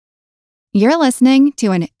You're listening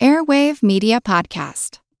to an Airwave Media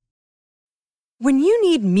Podcast. When you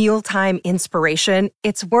need mealtime inspiration,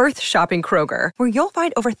 it's worth shopping Kroger, where you'll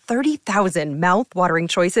find over 30,000 mouth-watering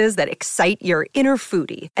choices that excite your inner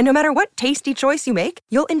foodie. And no matter what tasty choice you make,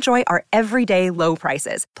 you'll enjoy our everyday low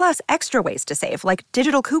prices, plus extra ways to save, like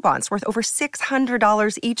digital coupons worth over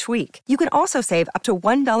 $600 each week. You can also save up to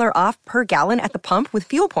 $1 off per gallon at the pump with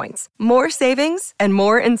fuel points. More savings and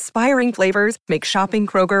more inspiring flavors make shopping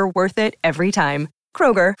Kroger worth it every time.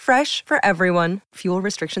 Kroger, fresh for everyone. Fuel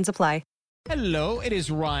restrictions apply. Hello, it is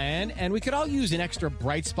Ryan, and we could all use an extra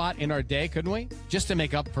bright spot in our day, couldn't we? Just to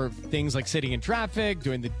make up for things like sitting in traffic,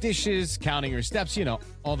 doing the dishes, counting your steps, you know,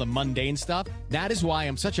 all the mundane stuff. That is why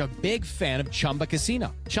I'm such a big fan of Chumba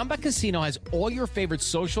Casino. Chumba Casino has all your favorite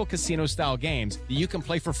social casino-style games that you can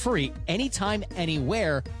play for free anytime,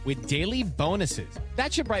 anywhere with daily bonuses.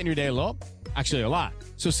 That should brighten your day a little. Actually, a lot.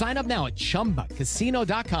 So sign up now at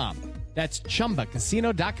ChumbaCasino.com. That's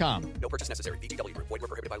ChumbaCasino.com. No purchase necessary. VGW Group. Void where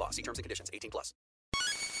prohibited by law. See terms and conditions. 18+.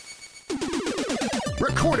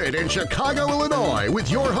 Recorded in Chicago, Illinois,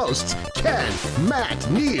 with your hosts, Ken,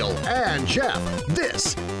 Matt, Neil, and Jeff.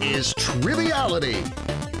 This is Triviality.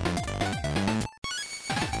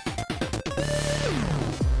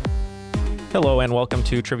 Hello and welcome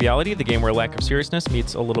to Triviality, the game where lack of seriousness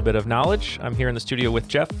meets a little bit of knowledge. I'm here in the studio with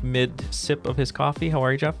Jeff, mid-sip of his coffee. How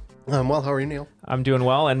are you, Jeff? Well, how are you, Neil? I'm doing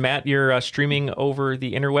well. And Matt, you're streaming over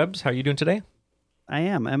the interwebs. How are you doing today? I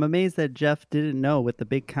am. I'm amazed that Jeff didn't know with the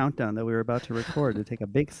big countdown that we were about to record to take a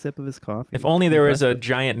big sip of his coffee. If only there was a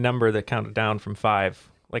giant number that counted down from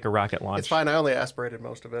 5, like a rocket launch. It's fine. I only aspirated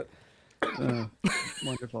most of it.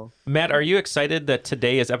 Wonderful. Matt, are you excited that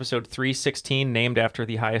today is episode 316, named after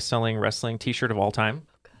the highest selling wrestling t-shirt of all time?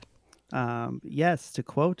 Yes, to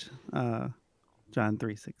quote John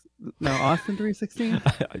 3:16. No, Austin 3:16?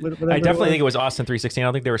 I definitely think it was Austin 3:16. I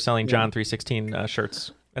don't think they were selling John 3:16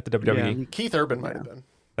 shirts at the WWE. Yeah. Keith Urban might have been.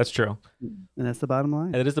 That's true. And that's the bottom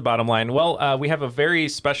line. That is the bottom line. Well, we have a very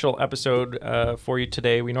special episode for you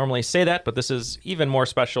today. We normally say that, but this is even more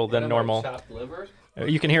special than normal.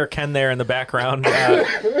 You can hear Ken there in the background.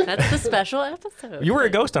 That's the special episode. You were a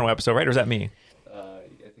ghost on one episode, right? Or was that me? I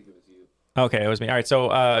think it was you. Okay, it was me. All right, so...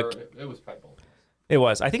 it was probably both. It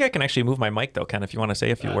was. I think I can actually move my mic, though, Ken, if you want to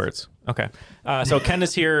say a few words. Okay. So Ken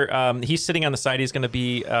is here. He's sitting on the side. He's going to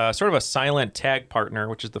be sort of a silent tag partner,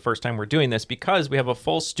 which is the first time we're doing this, because we have a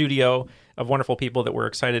full studio of wonderful people that we're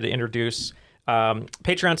excited to introduce.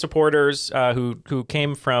 Patreon supporters who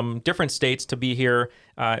came from different states to be here.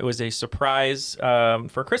 It was a surprise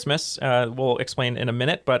for Christmas. We'll explain in a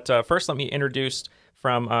minute. But first, let me introduce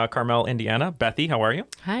from Carmel, Indiana. Bethy, how are you?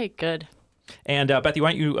 Hi, good. And Bethy,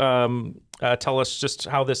 why don't you tell us just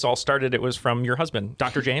how this all started? It was from your husband,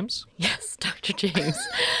 Dr. James? Yes, Dr. James.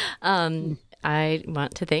 I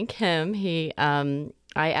want to thank him.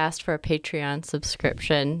 I asked for a Patreon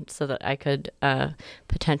subscription so that I could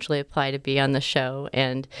potentially apply to be on the show.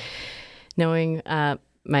 And knowing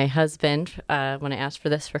my husband, when I asked for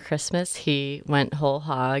this for Christmas, he went whole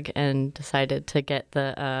hog and decided to get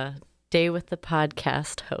the Day with the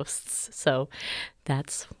Podcast hosts. So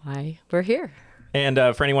that's why we're here. And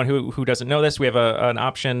for anyone who doesn't know this, we have an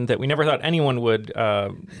option that we never thought anyone would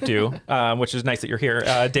do, which is nice that you're here.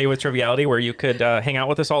 Day with Triviality, where you could hang out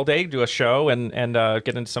with us all day, do a show, and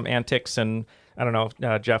get into some antics and, I don't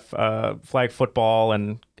know, Jeff, flag football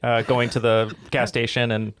and going to the gas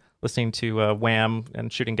station and listening to Wham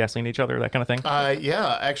and shooting gasoline at each other, that kind of thing.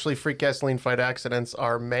 Yeah, actually, freak gasoline fight accidents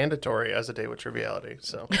are mandatory as a Day with Triviality.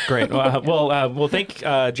 So great. We'll thank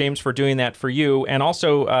James for doing that for you. And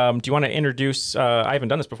also, do you want to introduce? I haven't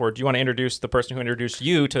done this before. Do you want to introduce the person who introduced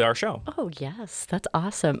you to our show? Oh yes, that's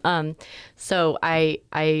awesome. So I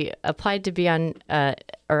applied to be on,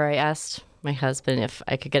 or I asked my husband if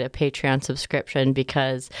I could get a Patreon subscription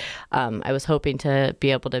because I was hoping to be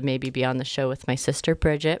able to maybe be on the show with my sister,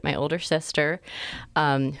 Bridget, my older sister,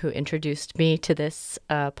 who introduced me to this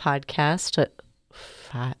podcast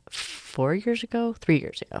 3 years ago.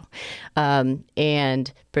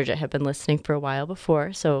 And Bridget had been listening for a while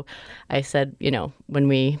before. So I said, when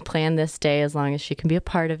we plan this day, as long as she can be a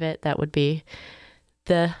part of it, that would be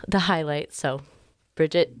the highlight. So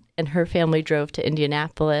Bridget and her family drove to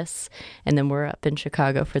Indianapolis, and then we're up in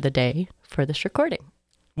Chicago for the day for this recording.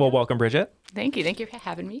 Well, welcome, Bridget. Thank you. Thank you for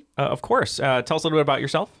having me. Of course. Tell us a little bit about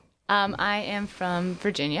yourself. I am from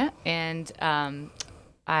Virginia, and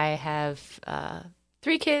I have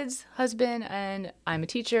 3 kids, husband, and I'm a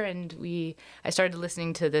teacher. And I started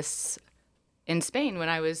listening to this in Spain when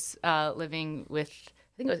I was living with,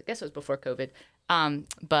 I guess it was before COVID,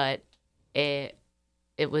 but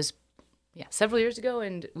it was several years ago,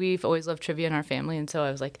 and we've always loved trivia in our family, and so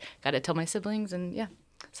I was like, got to tell my siblings, and yeah.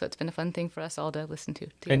 So it's been a fun thing for us all to listen to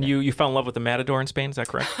together. And you fell in love with the Matador in Spain, is that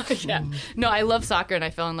correct? Yeah. No, I love soccer, and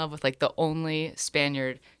I fell in love with like the only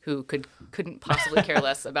Spaniard who couldn't possibly care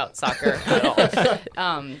less about soccer at all.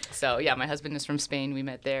 So yeah, my husband is from Spain. We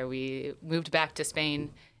met there. We moved back to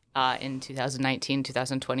Spain in 2019,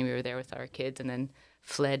 2020. We were there with our kids, and then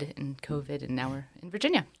fled in COVID, and now we're in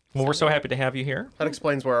Virginia. Well, we're so happy to have you here. That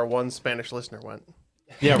explains where our one Spanish listener went.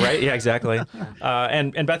 Yeah, right? Yeah, exactly.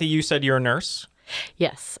 And Bethy, you said you're a nurse.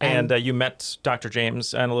 Yes. And you met Dr.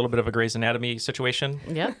 James in a little bit of a Grey's Anatomy situation.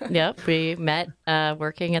 Yep. We met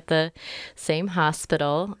working at the same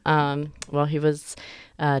hospital while he was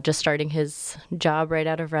just starting his job right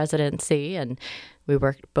out of residency. And we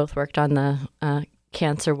both worked on the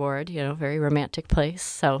cancer ward, very romantic place.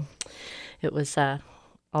 So it was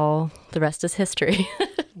all the rest is history.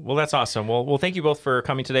 Well, that's awesome. Well, thank you both for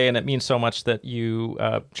coming today, and it means so much that you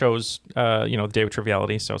chose, the Day with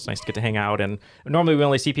Triviality. So it's nice to get to hang out. And normally we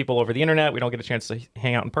only see people over the internet. We don't get a chance to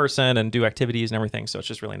hang out in person and do activities and everything. So it's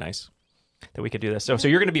just really nice that we could do this. So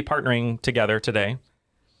you're going to be partnering together today.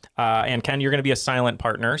 And Ken, you're going to be a silent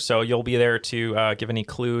partner, so you'll be there to give any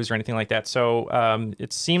clues or anything like that. So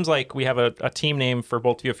it seems like we have a team name for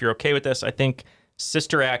both of you, if you're okay with this. I think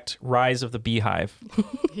Sister Act, Rise of the Beehive.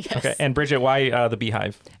 Yes. Okay. And Bridget, why the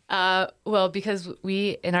Beehive? Well, because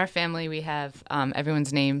in our family, we have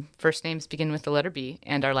everyone's first names begin with the letter B,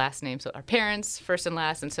 and our last name. So our parents, first and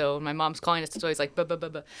last. And so my mom's calling us, it's always like, buh, buh, buh,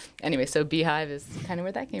 buh. Anyway, so Beehive is kind of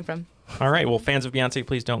where that came from. All right. Well, fans of Beyonce,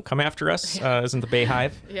 please don't come after us. Isn't the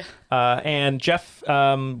Beehive? Yeah. And Jeff,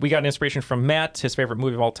 we got an inspiration from Matt. His favorite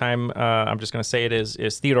movie of all time, I'm just going to say it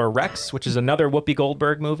is Theodore Rex, which is another Whoopi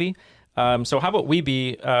Goldberg movie. So how about we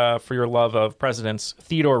be, for your love of presidents,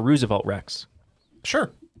 Theodore Roosevelt Rex?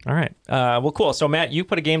 Sure. All right. Well, cool. So, Matt, you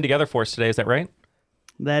put a game together for us today. Is that right?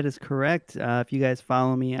 That is correct. If you guys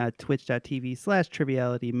follow me at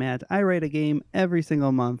twitch.tv/trivialitymatt, I write a game every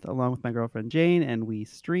single month along with my girlfriend Jane, and we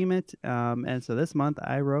stream it. And so this month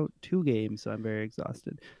I wrote 2 games, so I'm very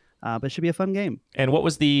exhausted. But it should be a fun game. And what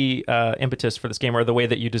was the impetus for this game, or the way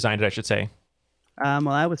that you designed it, I should say? Well,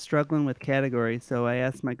 I was struggling with categories, so I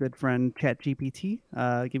asked my good friend ChatGPT,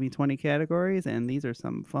 give me 20 categories, and these are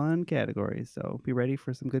some fun categories, so be ready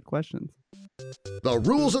for some good questions. The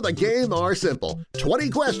rules of the game are simple.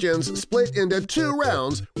 20 questions split into 2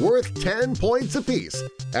 rounds worth 10 points apiece.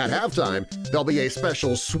 At halftime, there'll be a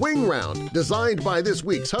special swing round designed by this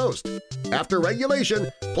week's host. After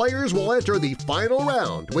regulation, players will enter the final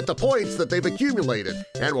round with the points that they've accumulated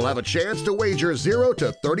and will have a chance to wager 0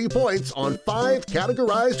 to 30 points on 5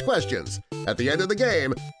 categorized questions. At the end of the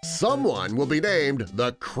game, someone will be named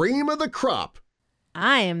the cream of the crop.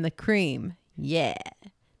 I am the cream. Yeah.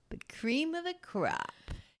 The cream of the crop.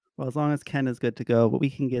 Well, as long as Ken is good to go, but we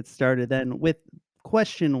can get started then with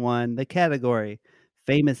question 1, the category,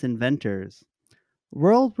 famous inventors.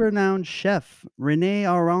 World-renowned chef René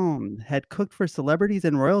Aron had cooked for celebrities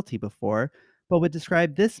and royalty before, but would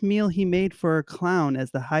describe this meal he made for a clown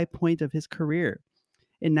as the high point of his career.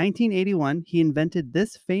 In 1981, he invented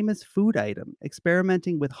this famous food item,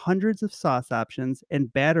 experimenting with hundreds of sauce options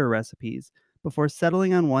and batter recipes before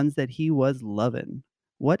settling on ones that he was loving.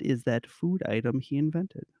 What is that food item he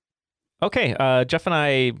invented? Okay, Jeff and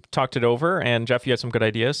I talked it over, and Jeff, you had some good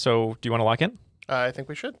ideas, so do you want to lock in? I think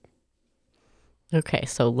we should. Okay,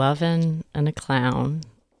 so lovin' and a clown,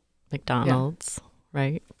 McDonald's,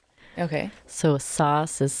 right? Okay. So a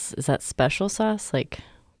sauce, is that special sauce, like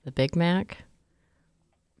the Big Mac?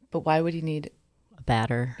 But why would he need a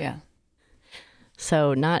batter? Yeah.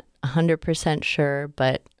 So not 100% sure,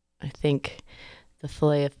 but I think the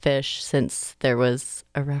fillet of fish, since there was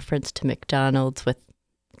a reference to McDonald's with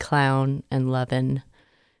clown and lovin'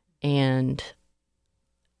 and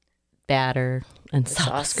batter and the sauce.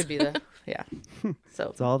 sauce could be the So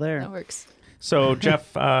it's all there. That works. So,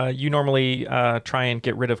 Jeff, you normally try and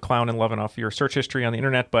get rid of clown and lovin' off your search history on the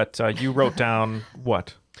internet, but you wrote down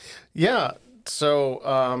what? Yeah. So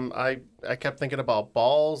I kept thinking about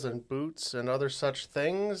balls and boots and other such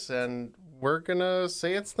things, and we're going to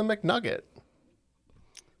say it's the McNugget.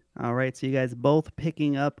 All right, so you guys both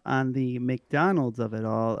picking up on the McDonald's of it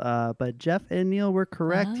all, but Jeff and Neil were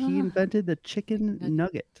correct. He invented the chicken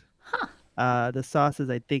nugget. The sauces,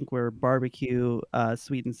 I think, were barbecue,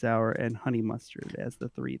 sweet and sour, and honey mustard as the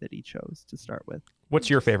 3 that he chose to start with. What's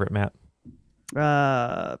your favorite, Matt?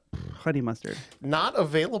 Honey mustard. Not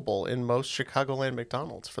available in most Chicagoland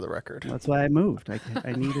McDonald's, for the record. That's why I moved.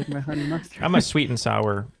 I needed my honey mustard. I'm a sweet and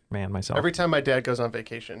sour man myself. Every time my dad goes on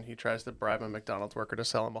vacation, he tries to bribe a McDonald's worker to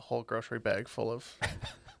sell him a whole grocery bag full of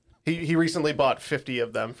He recently bought 50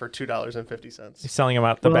 of them for $2.50. He's selling them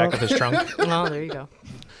out the back of his trunk. Oh, there you go.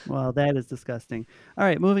 Well, that is disgusting. All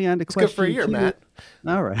right, moving on to It's question good for a year, 2. Matt.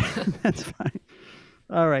 All right, that's fine.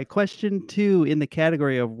 All right, question 2 in the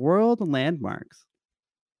category of world landmarks.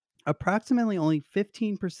 Approximately only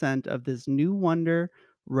 15% of this new wonder,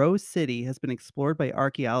 Rose City, has been explored by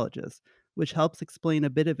archaeologists, which helps explain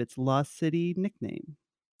a bit of its lost city nickname.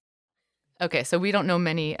 Okay, so we don't know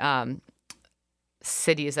many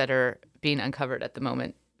cities that are being uncovered at the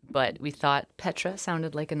moment, but we thought Petra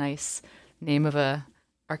sounded like a nice name of a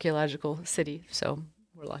archaeological city, so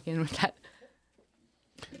we're locking in with that.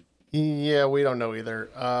 Yeah, we don't know either.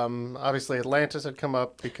 Obviously, Atlantis had come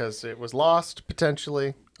up because it was lost,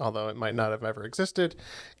 potentially, although it might not have ever existed.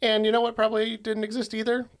 And you know what probably didn't exist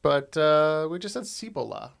either? But we just said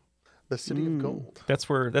Cibola, the city of gold. That's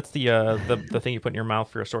the thing you put in your mouth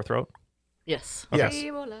for a sore throat. Yes. Okay.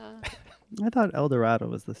 Yes. I thought El Dorado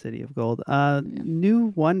was the city of gold.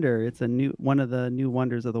 New wonder. It's one of the new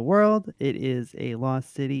wonders of the world. It is a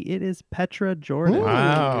lost city. It is Petra, Jordan.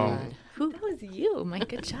 Wow. That was you. My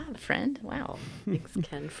good job, friend. Wow. Thanks,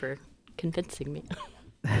 Ken, for convincing me.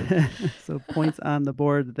 So points on the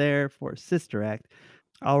board there for Sister Act.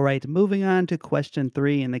 All right, moving on to question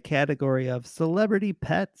 3 in the category of celebrity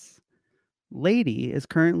pets. Lady is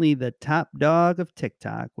currently the top dog of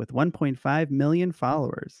TikTok with 1.5 million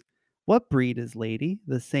followers. What breed is Lady?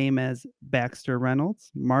 The same as Baxter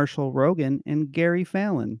Reynolds, Marshall Rogan, and Gary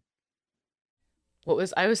Fallon.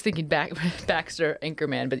 I was thinking Baxter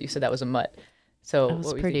Anchorman, but you said that was a mutt. So I was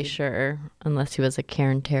what were you pretty thinking? sure, unless he was a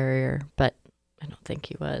Cairn Terrier, but I don't think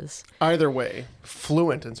he was. Either way,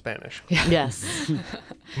 fluent in Spanish. Yes.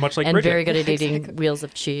 Much like and Bridget. very good at eating wheels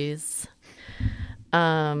of cheese.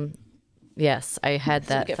 Yes, I had That's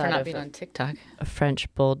what you that get for thought not of being on TikTok. a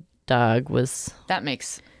French bulldog was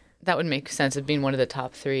That would make sense of being one of the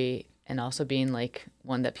top 3 and also being like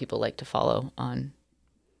one that people like to follow on.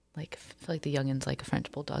 Like, I feel like the youngins like a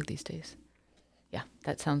French bulldog these days. Yeah,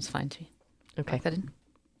 that sounds fine to me. okay. Lock that in.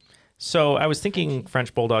 So I was thinking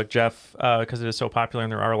French Bulldog, Jeff, because it is so popular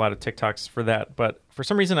and there are a lot of TikToks for that. But for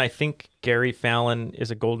some reason, I think Gary Fallon is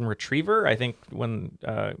a golden retriever. I think when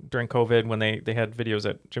during COVID, when they had videos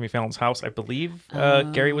at Jimmy Fallon's house, I believe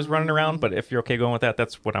Gary was running around. But if you're okay going with that,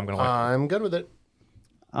 that's what I'm going to like. I'm good with it.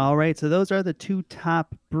 All right, so those are the 2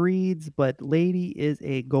 top breeds, but Lady is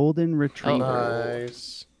a golden retriever.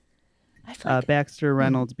 Nice. I feel like Baxter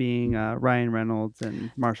Reynolds being Ryan Reynolds and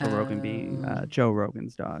Marshall Rogan being Joe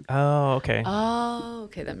Rogan's dog. Oh, okay.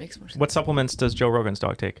 okay, that makes more sense. What supplements does Joe Rogan's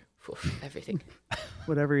dog take? Everything.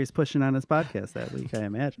 Whatever he's pushing on his podcast that week, I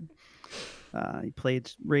imagine. He played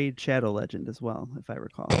Raid Shadow Legend as well, if I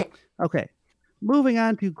recall. Okay, moving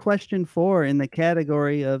on to question 4 in the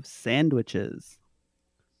category of sandwiches.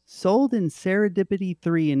 Sold in Serendipity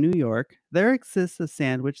 3 in New York, there exists a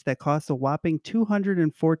sandwich that costs a whopping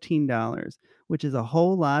 $214, which is a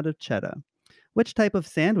whole lot of cheddar. Which type of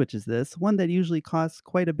sandwich is this? One that usually costs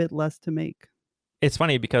quite a bit less to make. It's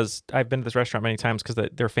funny because I've been to this restaurant many times because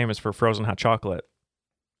they're famous for frozen hot chocolate.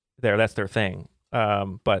 That's their thing.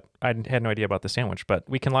 But I had no idea about the sandwich, but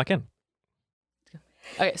we can lock in.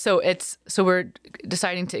 Okay, so we're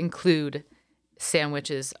deciding to include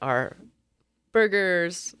sandwiches are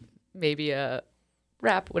burgers, maybe a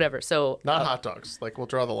wrap, whatever. So Not hot dogs. Like, we'll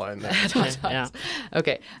draw the line there. hot dogs. Yeah.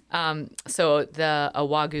 Okay. So a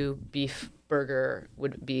Wagyu beef burger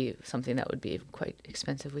would be something that would be quite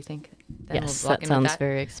expensive, we think. Then Yes, we'll lock that in with sounds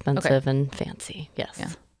very expensive and fancy. Yes.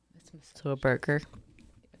 Yeah. So a burger.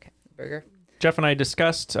 Okay, burger. Jeff and I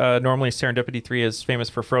discussed normally Serendipity 3 is famous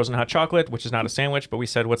for frozen hot chocolate, which is not a sandwich, but we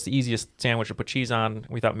said what's the easiest sandwich to put cheese on?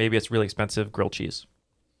 We thought maybe it's really expensive grilled cheese.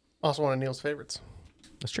 Also one of Neil's favorites.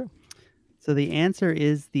 That's true. So the answer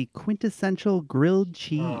is the quintessential grilled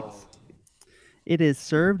cheese. It is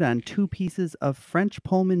served on 2 pieces of French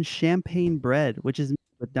Pullman champagne bread, which is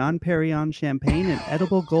made with Dom Perignon champagne and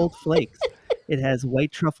edible gold flakes. It has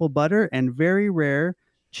white truffle butter and very rare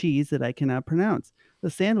cheese that I cannot pronounce.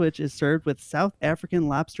 The sandwich is served with South African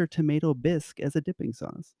lobster tomato bisque as a dipping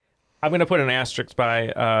sauce. I'm going to put an asterisk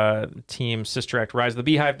by Team Sister Act Rise of the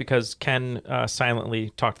Beehive because Ken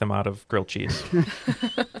silently talked them out of grilled cheese.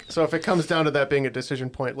 So if it comes down to that being a decision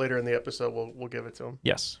point later in the episode, we'll give it to him.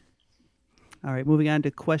 Yes. All right, moving on to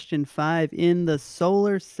question 5. In the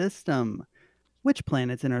solar system, which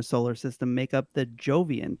planets in our solar system make up the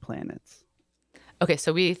Jovian planets? Okay,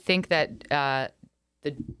 so we think that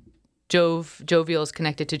the jovial is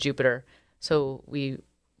connected to Jupiter. So we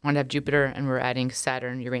want to have Jupiter, and we're adding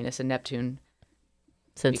Saturn, Uranus, and Neptune.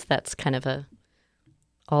 Since that's kind of a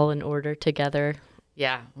all in order together.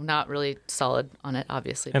 Yeah, not really solid on it,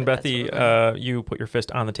 obviously. And but that's Bethy, what we're going you put your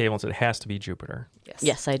fist on the table and said it has to be Jupiter. Yes.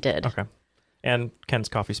 Yes, I did. Okay. And Ken's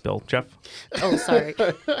coffee spill. Jeff? Oh, sorry.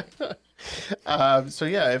 So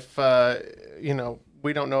yeah, if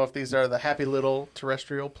we don't know if these are the happy little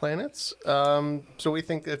terrestrial planets. So we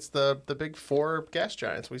think it's the big four gas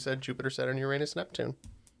giants. We said Jupiter, Saturn, Uranus, Neptune.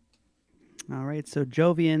 All right, so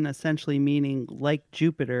Jovian essentially meaning like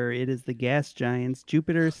Jupiter, it is the gas giants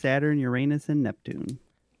Jupiter, Saturn, Uranus, and Neptune.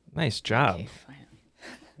 Nice job. Okay, fine.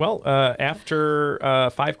 Well, after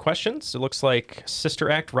 5 questions, it looks like Sister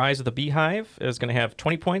Act Rise of the Beehive is going to have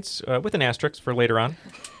 20 points with an asterisk for later on.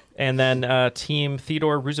 And then Team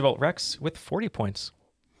Theodore Roosevelt Rex with 40 points.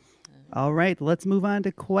 All right, let's move on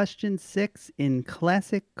to question 6 in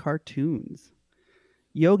classic cartoons.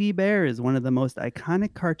 Yogi Bear is one of the most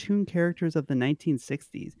iconic cartoon characters of the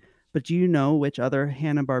 1960s, but do you know which other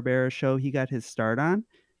Hanna-Barbera show he got his start on?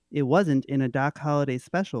 It wasn't in a Doc Holliday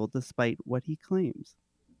special, despite what he claims.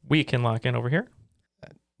 We can lock in over here.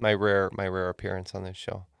 My rare appearance on this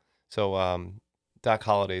show. So Doc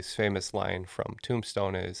Holliday's famous line from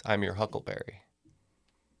Tombstone is, "I'm your Huckleberry."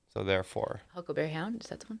 So therefore, Huckleberry Hound, is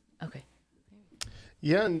that the one? Okay.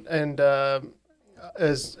 Yeah, and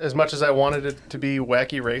as much as I wanted it to be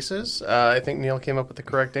Wacky Races, I think Neil came up with the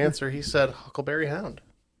correct answer. He said Huckleberry Hound.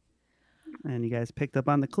 And you guys picked up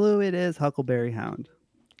on the clue. It is Huckleberry Hound.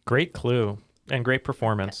 Great clue and great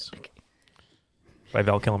performance by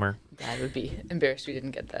Val Kilmer. I would be embarrassed we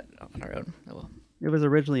didn't get that on our own. Oh well. It was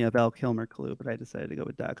originally a Val Kilmer clue, but I decided to go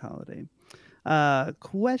with Doc Holliday.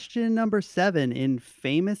 Question number 7 in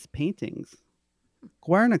famous paintings.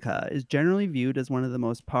 Guernica is generally viewed as one of the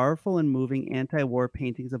most powerful and moving anti-war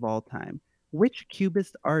paintings of all time. Which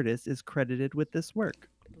Cubist artist is credited with this work?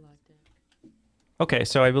 Okay,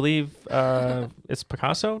 so I believe it's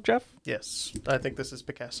Picasso, Jeff? Yes, I think this is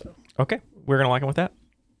Picasso. Okay, we're going to lock in with that.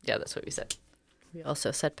 Yeah, that's what we said. We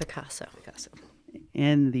also said Picasso.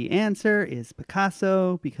 And the answer is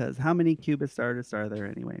Picasso, because how many Cubist artists are there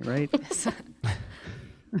anyway, right?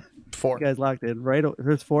 4. You guys locked in, right?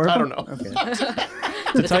 There's 4 of I them? don't know. Okay.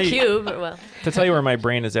 It's a cube. Well, To tell you where my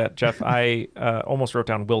brain is at, Jeff, I almost wrote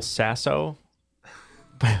down Will Sasso,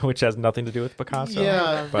 which has nothing to do with Picasso.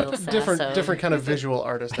 Yeah, but different kind of visual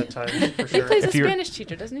artist at times, for He sure. plays a If you're- Spanish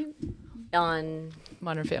teacher, doesn't he? on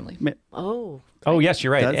Modern Family. oh, Oh, yes,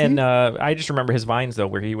 you're right. Does he? And I just remember his vines, though,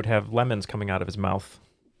 where he would have lemons coming out of his mouth.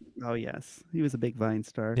 Oh, yes. He was a big Vine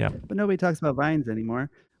star. Yeah. But nobody talks about vines anymore.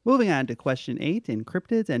 Moving on to question 8 in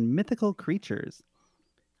cryptids and mythical creatures.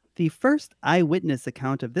 The first eyewitness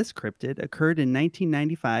account of this cryptid occurred in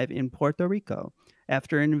 1995 in Puerto Rico.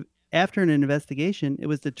 After an investigation, it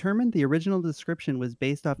was determined the original description was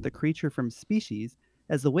based off the creature from Species,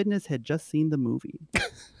 as the witness had just seen the movie.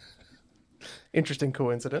 Interesting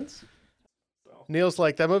coincidence. Neil's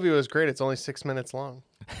like, that movie was great. It's only 6 minutes long.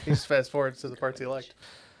 He just fast forwards to the parts he liked.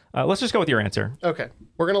 Let's just go with your answer. Okay,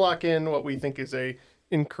 we're going to lock in what we think is a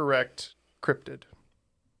incorrect cryptid.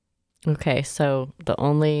 okay. So the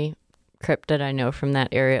only cryptid I know from that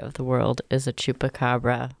area of the world is a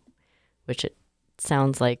chupacabra, which it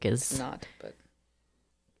sounds like is Not, but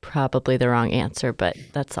probably the wrong answer, but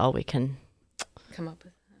that's all we can come up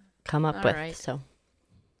with. come up All with. right. So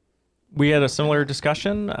We had a similar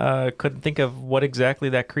discussion. Couldn't think of what exactly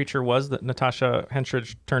that creature was that Natasha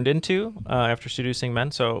Henstridge turned into after seducing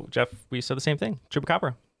men. So, Jeff, we said the same thing.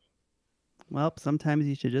 Chupacabra. Well, sometimes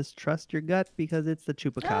you should just trust your gut because it's the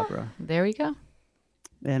chupacabra. There we go.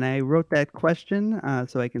 And I wrote that question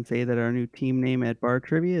so I can say that our new team name at Bar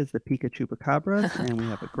Trivia is the Pika Chupacabras, and we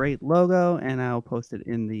have a great logo, and I'll post it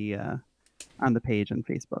in the on the page on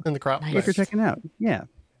Facebook. In the crop. If you're checking it out. Yeah.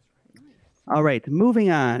 All right, moving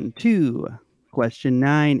on to question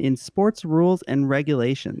 9 in sports rules and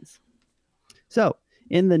regulations. So,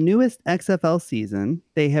 in the newest XFL season,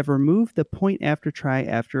 they have removed the point after try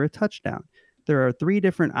after a touchdown. There are 3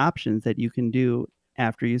 different options that you can do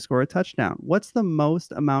after you score a touchdown. What's the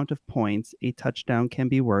most amount of points a touchdown can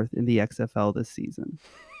be worth in the XFL this season?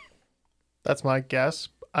 That's my guess.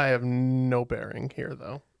 I have no bearing here,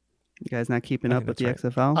 though. You guys not keeping I up think with the that's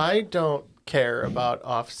XFL? I don't care about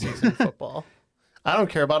off-season football. I don't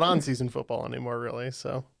care about on-season football anymore, really.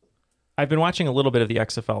 So I've been watching a little bit of the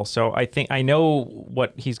XFL, so I think I know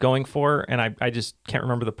what he's going for, and I just can't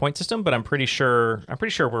remember the point system, but I'm pretty sure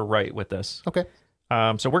we're right with this. okay.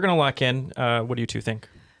 So we're gonna lock in. What do you two think?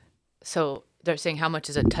 So they're saying how much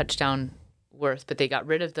is a touchdown worth, but they got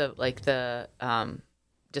rid of the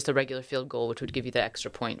just a regular field goal, which would give you the extra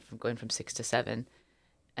point from going from 6 to 7,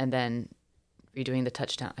 and then redoing the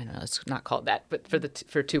touchdown. I don't know, it's not called that, but for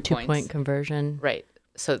 2 points. 2-point conversion. Right.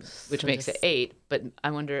 so which So makes it just- 8. But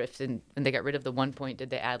I wonder if when they got rid of the 1 point, did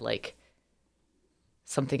they add like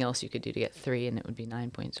something else you could do to get 3, and it would be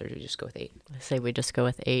 9 points, or do we just go with 8? I say we just go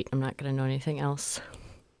with 8. I'm not going to know anything else.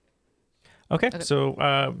 Okay, so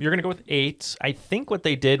you're gonna go with 8. I think what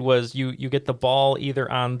they did was you get the ball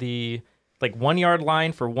either on the 1 yard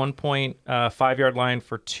line for 1 point, 5 yard line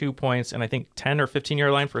for 2 points, and I think 10 or 15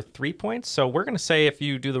 yard line for 3 points. So we're gonna say if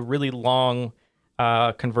you do the really long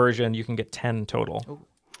conversion, you can get 10 total. Oh.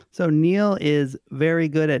 So Neil is very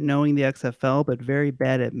good at knowing the XFL, but very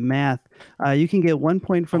bad at math. You can get 1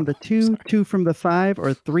 point from the 2, 2 from the 5,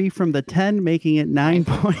 or 3 from the 10, making it 9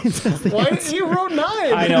 points. as the Why answer. you wrote 9?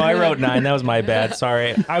 I know, I wrote 9. That was my bad.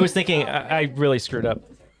 Sorry. I was thinking I really screwed up.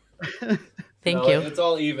 Thank you. It's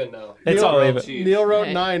all even now. It's all even. Neil wrote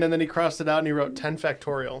Okay. 9, and then he crossed it out, and he wrote 10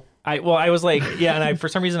 factorial. I was like, yeah, and for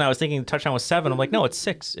some reason I was thinking touchdown was 7. I'm like, no, it's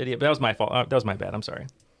 6, idiot. But that was my fault. That was my bad. I'm sorry.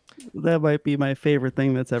 That might be my favorite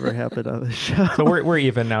thing that's ever happened on the show. So we're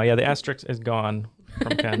even now. Yeah, the asterisk is gone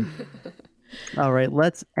from Ken. All right,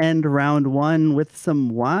 let's end round 1 with some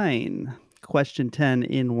wine. Question 10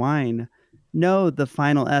 in wine. No, the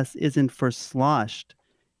final S isn't for sloshed.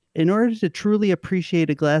 In order to truly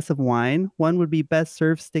appreciate a glass of wine, one would be best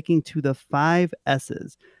served sticking to the 5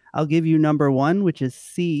 S's. I'll give you number 1, which is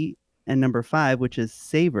C, and number 5, which is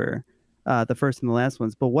savor, the first and the last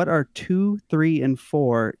ones. But what are 2, 3, and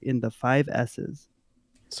 4 in the 5 S's?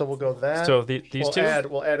 So we'll go that. So these we'll two?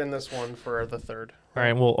 We'll add in this one for the third. All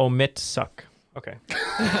right, we'll omit suck. Okay.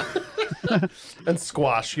 And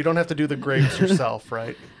squash. You don't have to do the grapes yourself,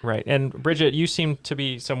 right? Right. And Bridget, you seem to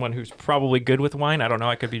be someone who's probably good with wine. I don't know.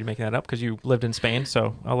 I could be making that up because you lived in Spain.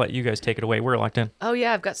 So I'll let you guys take it away. We're locked in. Oh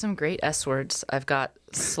yeah, I've got some great S words. I've got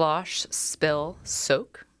slosh, spill,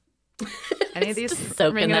 soak. Any of these Soak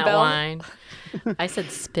in ringing a that bell? wine. I said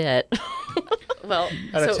spit. Well,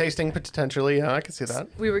 At a so tasting potentially, yeah, I can see that.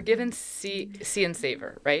 we were given C and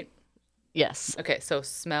savor, right? Yes. Okay, so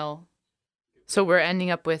smell. So we're ending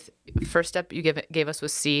up with first step you gave us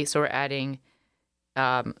was C. So we're adding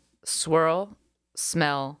swirl,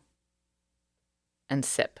 smell, and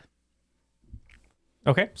sip.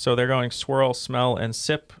 Okay. So they're going swirl, smell, and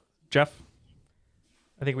sip. Jeff,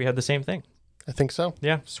 I think we had the same thing. I think so.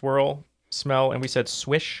 Yeah. Swirl, smell, and we said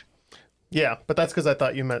swish. Yeah, but that's because I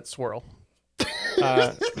thought you meant swirl.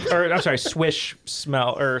 Or I'm sorry, swish,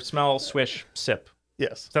 smell, or smell, swish, sip.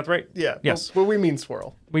 Yes. Is that right? Yeah. Yes. Well, we mean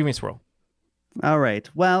swirl. We mean swirl. All right.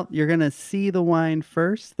 Well, you're going to see the wine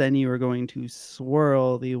first, then you are going to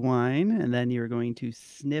swirl the wine, and then you're going to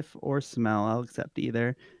sniff or smell. I'll accept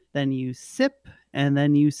either. Then you sip, and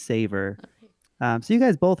then you savor. So you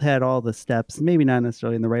guys both had all the steps, maybe not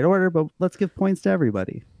necessarily in the right order, but let's give points to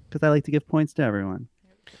everybody because I like to give points to everyone.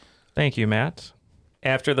 Thank you, Matt.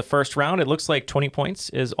 After the first round, it looks like 20 points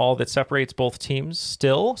is all that separates both teams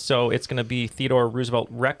still. So it's going to be Theodore Roosevelt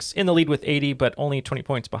Rex in the lead with 80, but only 20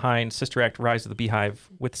 points behind Sister Act Rise of the Beehive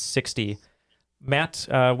with 60. Matt,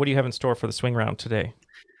 what do you have in store for the swing round today?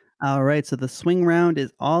 All right. So the swing round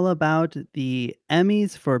is all about the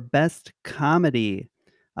Emmys for Best Comedy.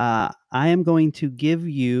 I am going to give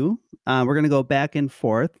you, we're going to go back and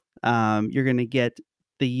forth. You're going to get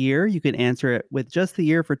the year. You can answer it with just the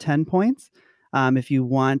year for 10 points. If you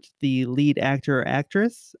want the lead actor or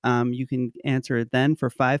actress, you can answer it then for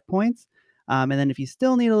 5 points. And then if you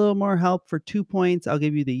still need a little more help for 2 points, I'll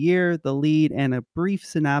give you the year, the lead, and a brief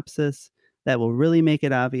synopsis that will really make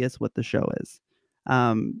it obvious what the show is.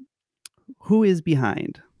 Who is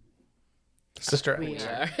behind? Sister We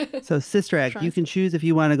Act. are. So Sister Act, you can choose if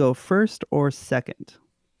you want to go first or second.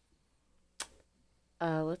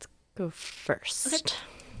 Let's go first.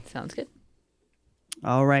 Sounds good.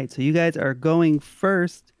 All right, so you guys are going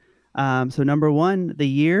first. So number 1, the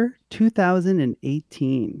year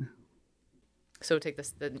 2018. So take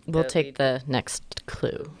this. We'll take lead. the next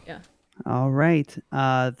clue. Yeah. All right,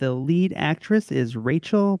 the lead actress is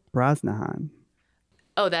Rachel Brosnahan.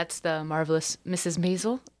 Oh, that's the marvelous Mrs.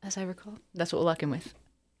 Maisel, as I recall. That's what we're locking with.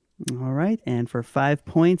 All right, and for 5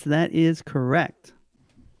 points, that is correct.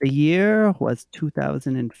 The year was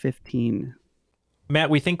 2015. Matt,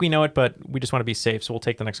 we think we know it, but we just want to be safe, so we'll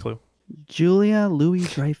take the next clue. Julia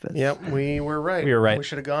Louis-Dreyfus. Yep, we were right. We were right. We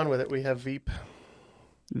should have gone with it. We have Veep.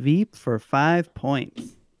 Veep for 5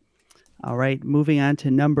 points. All right, moving on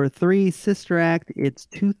to number 3, Sister Act. It's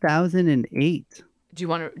 2008. Do you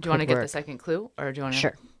want to Good get the work. second clue, or do you want to?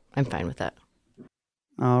 Sure. I'm fine with that.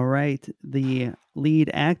 All right, the lead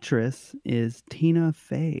actress is Tina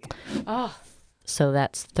Fey. Oh, So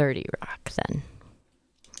that's 30 Rock then.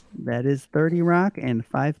 That is 30 Rock and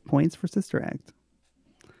 5 points for Sister Act.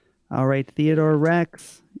 All right, Theodore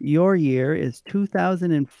Rex, your year is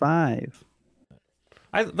 2005.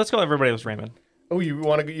 Let's go. Everybody was Raymond. Oh, you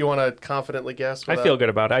want to confidently guess? I feel good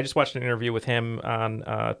about it. I just watched an interview with him on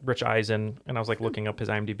Rich Eisen, and I was like looking up his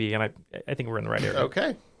IMDb, and I think we're in the right area.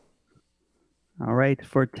 Okay. All right.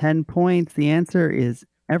 For 10 points, the answer is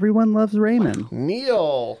Everyone Loves Raymond.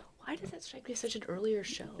 Neil. Why does that strike me as such an earlier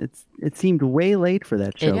show? It seemed way late for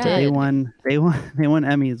that show. It But they did. won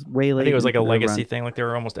Emmys way late. I think it was like a into their legacy run. thing. Like they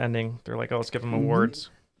were almost ending. They're like, oh, let's give them awards.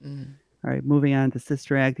 All right, moving on to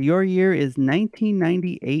Sister Act. Your year is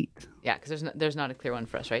 1998. Yeah, because there's not a clear one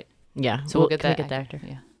for us, right? Yeah. So we'll get can we that get the actor.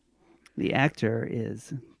 Yeah. The actor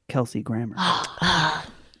is Kelsey Grammer.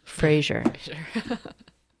 Frasier.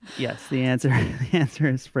 Yes, the answer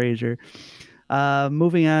is Frasier.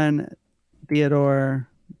 Moving on, Theodore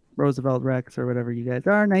Roosevelt Rex or whatever you guys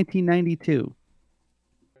are, 1992.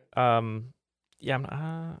 Yeah,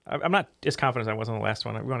 I'm not as confident as I was on the last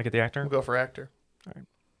one. We want to get the actor. We'll go for actor. All right.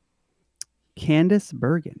 Candace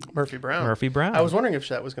Bergen. Murphy Brown. Murphy Brown. I was wondering if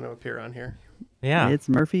that was going to appear on here. Yeah. It's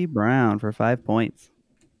Murphy Brown for 5 points.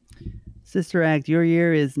 Sister Act, your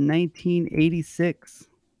year is 1986.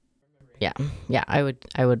 Yeah. Yeah. I would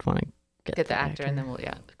want to Get the actor, and then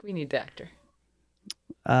we need the actor.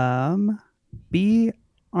 B.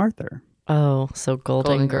 Arthur. Oh, so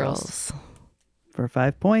Golden Golden Girls. For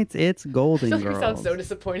 5 points, it's Golden I feel like Girls. we sound so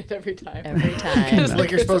disappointed every time. Every time. It's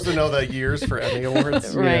like you're supposed to know the years for Emmy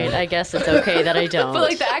Awards. Right. I guess it's okay that I don't. But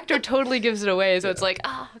like the actor totally gives it away, so it's like,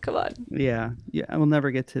 come on. Yeah. I will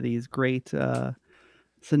never get to these great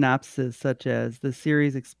synopses, such as the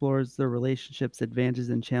series explores the relationships, advantages,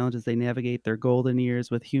 and challenges they navigate their golden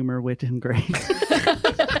years with humor, wit, and grace.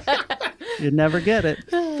 You'd never get it.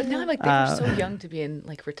 But now I'm like, they were so young to be in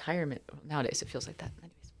like retirement. Nowadays, it feels like that. Anyways.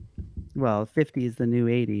 Well, 50 is the new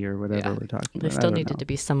 80 or whatever we're talking They about. still needed to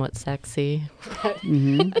be somewhat sexy.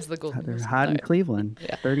 As the Golden They're Girls. hot in Cleveland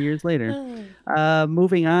 30 years later. Oh.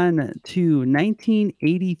 Moving on to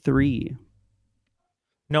 1983.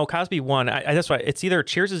 No, Cosby won. That's why it's either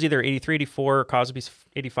Cheers is either 83, 84, Cosby's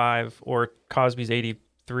 85, or Cosby's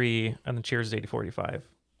 83, and then Cheers is 84, 85.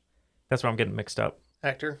 That's why I'm getting mixed up.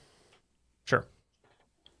 Actor. Sure.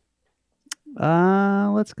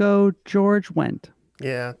 Let's go George Wendt.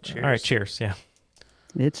 Yeah, Cheers. All right, Cheers. Yeah.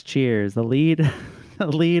 It's Cheers. The lead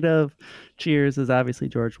of Cheers is obviously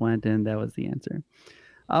George Wendt, and that was the answer.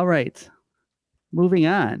 All right. Moving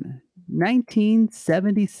on.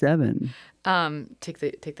 1977. Take the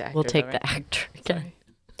actor. We'll take though, the right? actor. Sorry.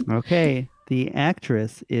 Okay. The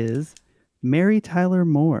actress is Mary Tyler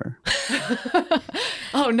Moore.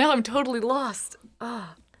 Oh, now I'm totally lost.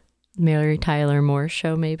 Mary Tyler Moore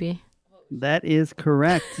show, maybe. That is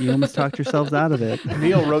correct. You almost talked yourselves out of it.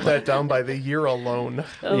 Neil wrote that down by the year alone.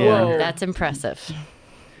 Yeah. That's impressive.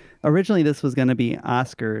 Originally, this was going to be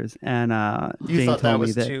Oscars, and You Jane thought that told me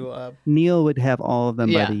was that too... Neil would have all of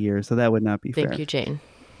them by Yeah. the year, so that would not be fair. Thank you, Jane.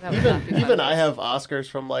 That would not be Even my I list. have Oscars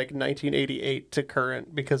from like 1988 to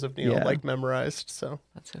current because of Neil Yeah. like memorized. So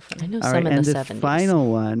That's so I funny. know All some right, in and the the 70s. final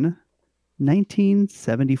one,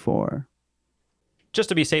 1974. Just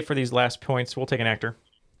to be safe for these last points, we'll take an actor.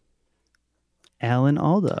 Alan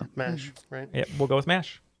Alda. MASH, right? Yeah, we'll go with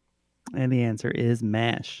MASH. And the answer is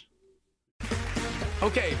MASH.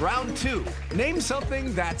 Okay, round two. Name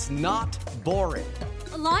something that's not boring.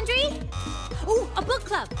 A laundry? Ooh, a book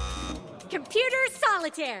club. Computer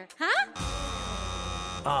solitaire, huh?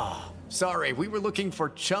 Ah, sorry, we were looking for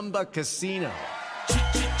Chumba Casino.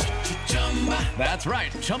 That's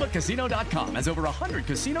right, ChumbaCasino.com has over 100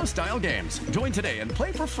 casino-style games. Join today and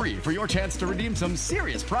play for free for your chance to redeem some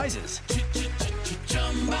serious prizes.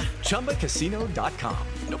 ChumbaCasino.com.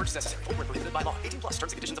 No purchase necessary. Void where prohibited by law. 18 plus.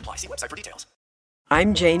 Terms and conditions apply. See website for details.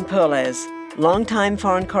 I'm Jane Perlez, longtime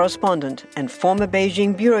foreign correspondent and former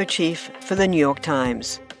Beijing bureau chief for the New York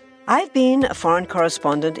Times. I've been a foreign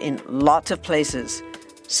correspondent in lots of places: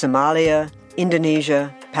 Somalia,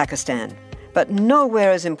 Indonesia, Pakistan, but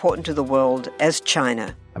nowhere as important to the world as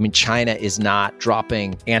China. I mean, China is not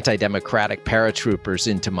dropping anti-democratic paratroopers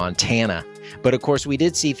into Montana. But of course, we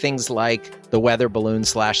did see things like the weather balloon /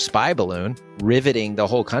 spy balloon riveting the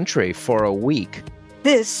whole country for a week.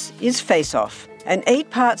 This is Face Off, an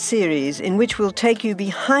 8-part series in which we'll take you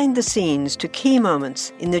behind the scenes to key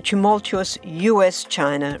moments in the tumultuous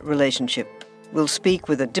U.S.-China relationship. We'll speak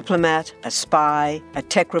with a diplomat, a spy, a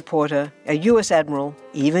tech reporter, a U.S. admiral,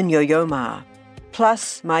 even Yo-Yo Ma.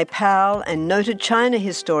 Plus, my pal and noted China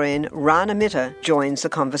historian Rana Mitter joins the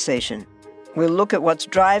conversation. We'll look at what's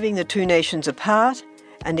driving the two nations apart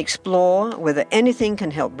and explore whether anything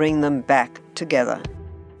can help bring them back together.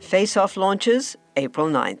 Face Off launches April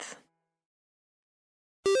 9th.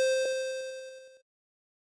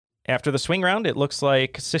 After the swing round, it looks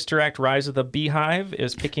like Sister Act Rise of the Beehive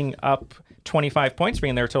is picking up 25 points,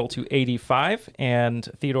 bringing their total to 85, and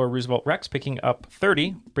Theodore Roosevelt Rex picking up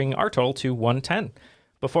 30, bringing our total to 110.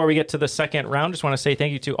 Before we get to the second round, just want to say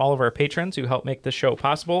thank you to all of our patrons who helped make this show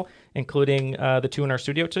possible, including the two in our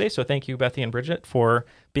studio today. So thank you, Bethy and Bridget, for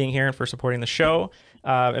being here and for supporting the show.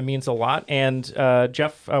 It means a lot. And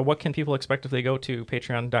Jeff, what can people expect if they go to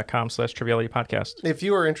patreon.com/trivialitypodcast? If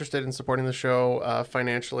you are interested in supporting the show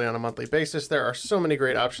financially on a monthly basis, there are so many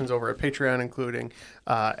great options over at Patreon, including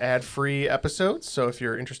ad-free episodes. So if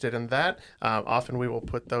you're interested in that, often we will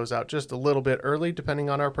put those out just a little bit early, depending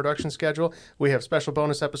on our production schedule. We have special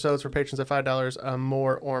bonus episodes for patrons at $5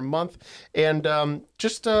 more or month. And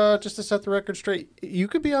just to set the record straight, you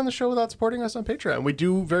could be on the show without supporting us on Patreon. We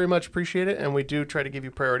do very much appreciate it, and we do try to give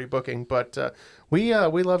you priority booking, but we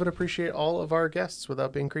love and appreciate all of our guests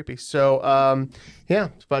without being creepy. So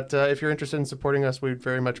but if you're interested in supporting us, we'd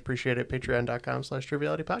very much appreciate it.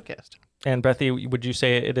 Patreon.com/trivialitypodcast. And Bethy, would you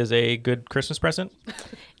say it is a good Christmas present?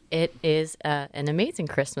 It is an amazing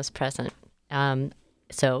Christmas present.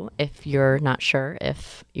 So if you're not sure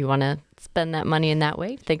if you want to spend that money in that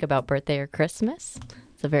way, think about birthday or Christmas.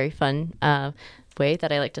 It's a very fun way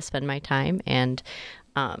that I like to spend my time, and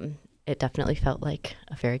it definitely felt like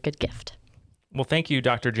a very good gift. Well, thank you,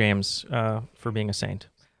 Dr. James, for being a saint.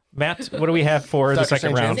 Matt, what do we have for the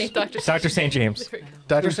second round? Dr. St. James.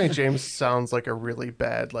 Dr. St. James sounds like a really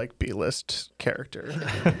bad, B-list character.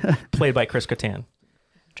 Played by Chris Kattan.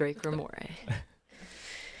 Drake Ramore.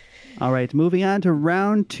 All right, moving on to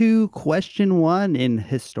round 2, question 1 in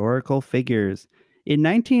historical figures. In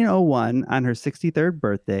 1901, on her 63rd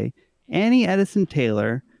birthday, Annie Edison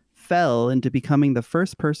Taylor fell into becoming the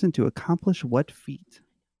first person to accomplish what feat?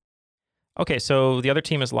 Okay, so the other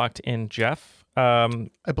team is locked in Jeff. I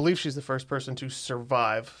believe she's the first person to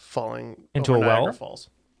survive falling into over a well. Niagara Falls.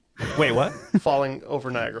 Wait, what? Falling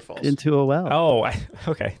over Niagara Falls. Into a well. Oh,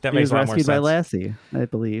 okay. That makes a lot more sense. Rescued by Lassie, I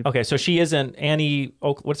believe. Okay, so she isn't Annie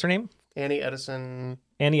Oakley. What's her name? Annie Edison.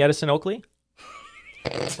 Annie Edison Oakley?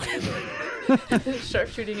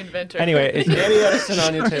 Sharpshooting inventor. Anyway, it's Annie Edison,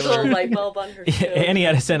 Anya Taylor. Little light bulb on her shoe. Annie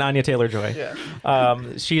Edison, Anya Taylor-Joy. Yeah.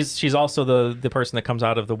 She's also the person that comes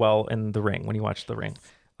out of the well in The Ring when you watch The Ring.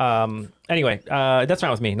 Anyway, that's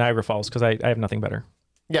fine with me, Niagara Falls, because I have nothing better.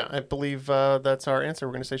 Yeah, I believe that's our answer.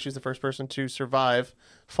 We're going to say she's the first person to survive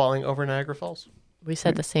falling over Niagara Falls. We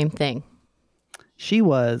said the same thing. She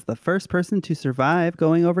was the first person to survive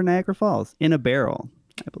going over Niagara Falls in a barrel,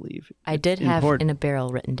 I believe. I did have in a barrel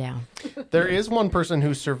written down. There is one person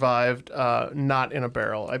who survived not in a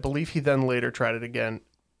barrel. I believe he then later tried it again.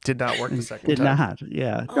 Did not work the second time. Did not,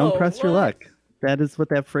 yeah. Don't press your luck. That is what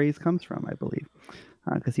that phrase comes from, I believe,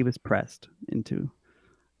 because he was pressed into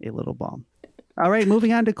a little ball. All right,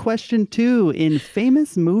 moving on to question 2. In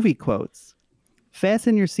famous movie quotes,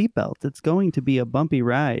 "Fasten your seatbelts, it's going to be a bumpy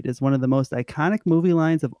ride" is one of the most iconic movie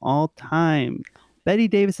lines of all time. Betty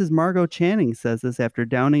Davis's Margot Channing says this after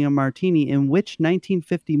downing a martini in which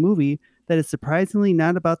 1950 movie that is surprisingly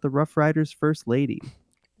not about the Rough Riders' first lady?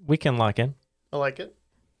 We can lock in. I like it.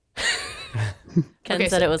 Ken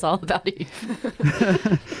said it was all about Eve.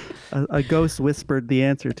 A ghost whispered the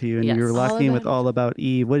answer to you, and Yes. you were locking in with All About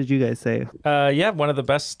Eve. What did you guys say? Yeah, one of the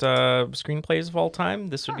best screenplays of all time.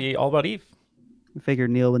 This would be All About Eve. I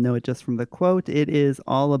figured Neil would know it just from the quote. It is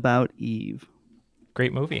All About Eve.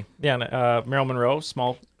 Great movie. Yeah, and, Marilyn Monroe,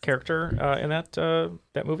 small character in that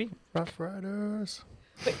movie. Rough Riders.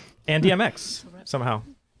 And DMX, somehow.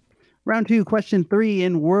 Round 2, question 3.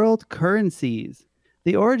 In world currencies,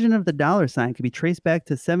 the origin of the dollar sign can be traced back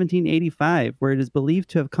to 1785, where it is believed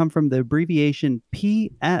to have come from the abbreviation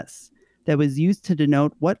PS that was used to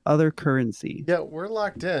denote what other currency? Yeah, we're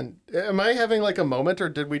locked in. Am I having a moment, or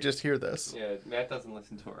did we just hear this? Yeah, Matt doesn't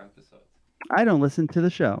listen to our episodes. I don't listen to the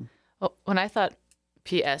show. Well, when I thought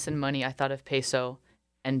PS and money, I thought of peso,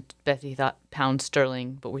 and Bethy thought pound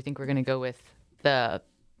sterling, but we think we're going to go with the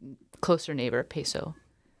closer neighbor, peso.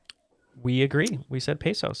 We agree. We said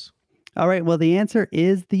pesos. All right, well, the answer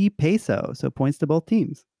is the peso, so points to both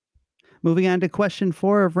teams. Moving on to question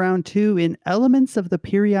 4 of round 2. In elements of the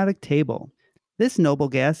periodic table, this noble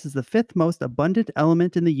gas is the 5th most abundant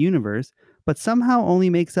element in the universe, but somehow only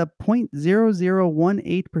makes up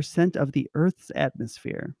 0.0018% of the Earth's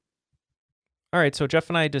atmosphere. All right, so Jeff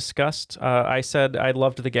and I discussed, I said I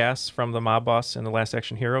loved the gas from the mob boss in The Last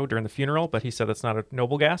Action Hero during the funeral, but he said that's not a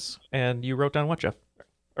noble gas. And you wrote down what, Jeff?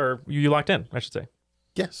 Or you locked in, I should say.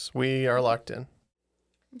 Yes, we are locked in.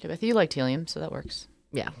 Okay, Bethy, you liked helium, so that works.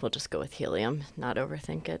 Yeah, we'll just go with helium, not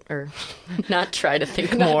overthink it, or not try to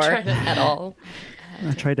think more at all.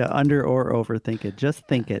 I tried to under or overthink it. Just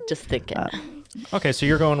think it. Just think it. Okay, so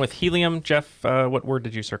you're going with helium. Jeff, what word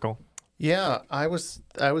did you circle? Yeah, I was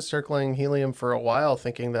circling helium for a while,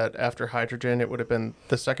 thinking that after hydrogen it would have been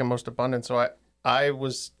the second most abundant. So I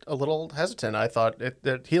was a little hesitant. I thought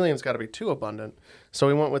that helium's got to be too abundant. So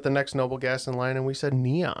we went with the next noble gas in line, and we said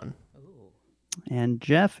neon. And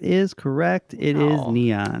Jeff is correct. It is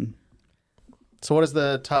neon. So what is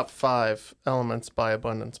the top 5 elements by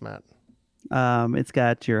abundance, Matt? It's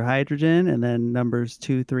got your hydrogen, and then numbers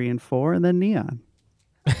 2, 3, and 4, and then neon.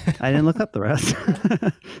 I didn't look up the rest.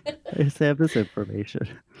 I just have this information.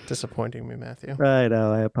 Disappointing me, Matthew. I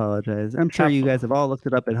know. I apologize. I'm sure you guys have all looked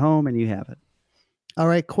it up at home, and you have it. All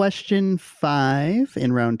right. Question 5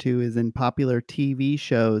 in round 2 is in popular TV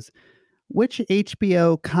shows. Which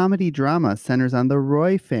HBO comedy drama centers on the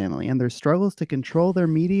Roy family and their struggles to control their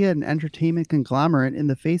media and entertainment conglomerate in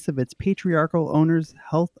the face of its patriarchal owner's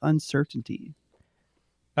health uncertainty?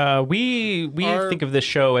 We think of this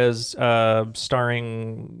show as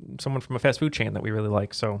starring someone from a fast food chain that we really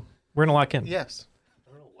like, so we're gonna lock in. Yes.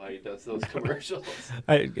 I don't know why he does those commercials.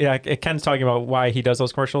 Ken's talking about why he does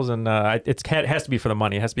those commercials, and it has to be for the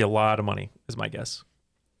money. It has to be a lot of money, is my guess.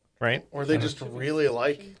 Right? Or they just really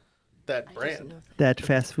like that brand. That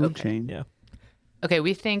fast food chain. Yeah. Okay,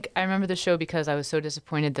 I remember the show because I was so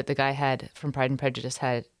disappointed that the guy from Pride and Prejudice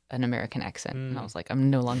had an American accent. And I was like, I'm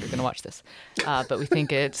no longer going to watch this. But we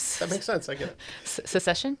think it's... That makes sense. I get it.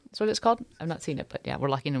 Secession is what it's called. I've not seen it, but yeah, we're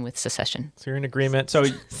locking in with Secession. So you're in agreement. So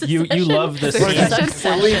you love this.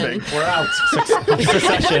 We're leaving. We're out.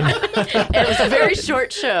 Secession. It was a very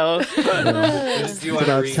short show. Do you want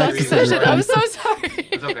to read? Secession. I'm so sorry.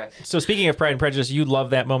 It's okay. So speaking of Pride and Prejudice, you love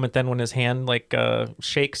that moment then when his hand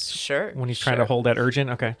shakes. Sure. When he's trying to hold that urgent.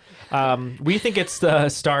 Okay. We think it's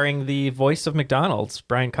starring the voice of McDonald's,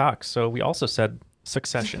 Brian Cox. So we also said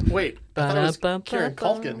Succession. Wait, I thought it was Kieran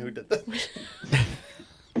Culkin who did that.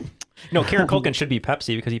 No, Kieran Culkin should be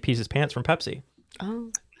Pepsi because he pees his pants from Pepsi. Oh.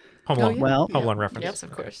 Home Alone. Yeah. Well, Home Alone reference. Yes, of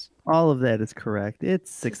course. All of that is correct. It's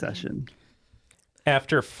Succession.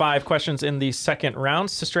 After 5 questions in the second round,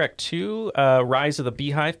 Sister Act 2, Rise of the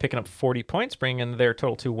Beehive, picking up 40 points, bringing in their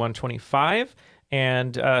total to 125.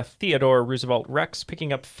 And Theodore Roosevelt Rex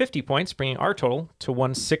picking up 50 points, bringing our total to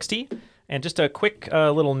 160. And just a quick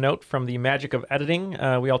little note from the magic of editing.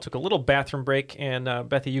 We all took a little bathroom break, and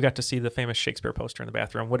Bethy, you got to see the famous Shakespeare poster in the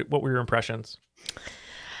bathroom. What were your impressions?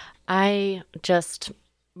 I just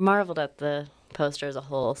marveled at the poster as a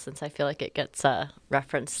whole, since I feel like it gets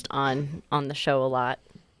referenced on the show a lot.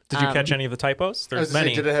 Did you catch any of the typos? There's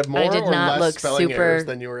many. Did it have more I did or not less look spelling errors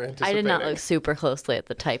than you were anticipating? I did not look super closely at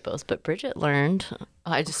the typos, but Bridget learned.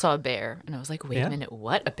 I just saw a bear, and I was like, wait Yeah. a minute,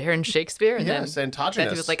 what? A bear in Shakespeare? And Yes, then Antiochus,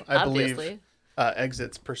 Bethy was like, I obviously. believe,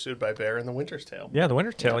 exits pursued by bear in The Winter's Tale. Yeah, The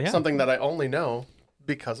Winter's Tale, yeah. Something that I only know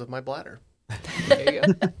because of my bladder. There you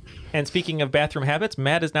go. And speaking of bathroom habits,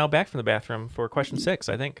 Matt is now back from the bathroom for question 6,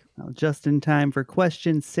 I think. Well, just in time for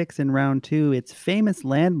question 6 in round 2. It's famous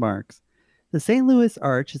landmarks. The St. Louis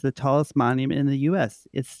Arch is the tallest monument in the U.S.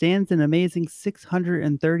 It stands an amazing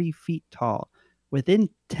 630 feet tall. Within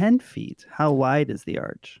 10 feet, how wide is the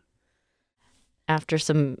arch? After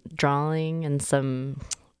some drawing and some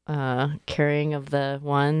carrying of the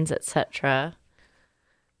wands, etc.,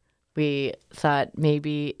 we thought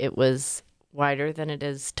maybe it was wider than it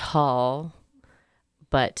is tall,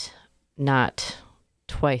 but not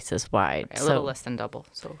twice as wide. A little less than double.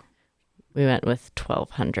 So we went with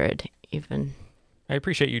 1,200 even. I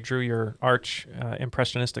appreciate you drew your arch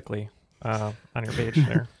impressionistically on your page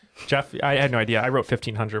there. Jeff, I had no idea. I wrote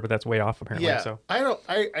 1,500, but that's way off apparently. Yeah, So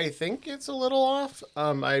I think it's a little off.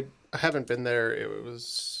 I haven't been there. It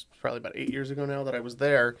was probably about 8 years ago now that I was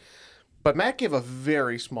there. But Matt gave a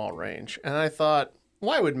very small range, and I thought,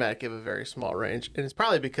 why would Matt give a very small range? And it's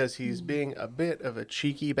probably because he's being a bit of a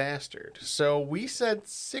cheeky bastard. So we said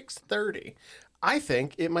 630. I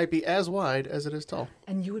think it might be as wide as it is tall.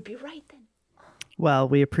 And you would be right then. Well,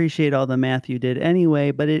 we appreciate all the math you did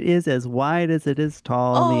anyway, but it is as wide as it is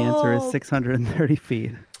tall, and the answer is 630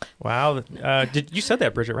 feet. wow. You said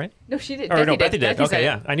that, Bridget, right? No, she did. Or no, Bethy Bethy did. Bethy said Okay, it.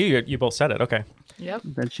 yeah. I knew you both said it. Okay. Yep.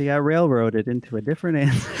 Then she got railroaded into a different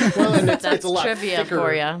answer. Well, and it's That's a lot trivia thicker.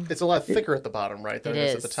 for ya. It's a lot thicker at the bottom, right, than It it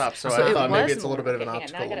is at the is. top. So So I it thought maybe was it's a little bit of an more.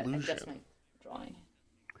 optical Hang on, now I gotta illusion. adjust my drawing.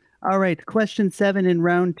 All right, question 7 in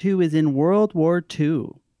round 2 is in World War II.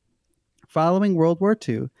 Following World War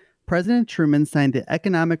II, President Truman signed the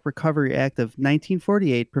Economic Recovery Act of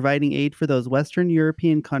 1948, providing aid for those Western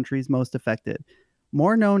European countries most affected.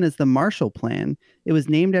 More known as the Marshall Plan, it was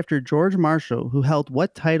named after George Marshall, who held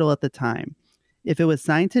what title at the time? If it was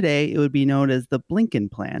signed today, it would be known as the Blinken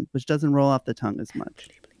Plan, which doesn't roll off the tongue as much.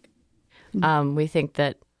 We think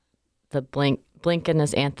that the Blinken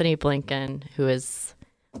is Anthony Blinken, who is,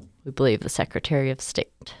 we believe, the Secretary of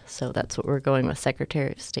State. So that's what we're going with,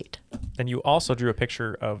 Secretary of State. And you also drew a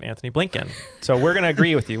picture of Anthony Blinken. So we're going to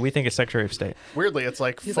agree with you. We think it's Secretary of State. Weirdly, it's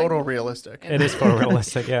like photorealistic. It is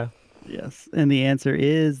photorealistic, yeah. Yes. And the answer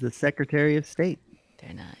is the Secretary of State.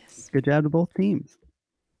 Very nice. Good job to both teams.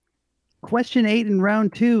 Question 8 in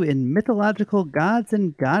round 2 in mythological gods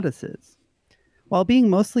and goddesses. While being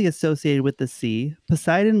mostly associated with the sea,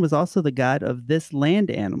 Poseidon was also the god of this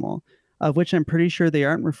land animal, of which I'm pretty sure they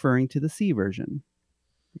aren't referring to the sea version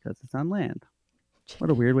because it's on land. What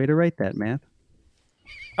a weird way to write that, Matt.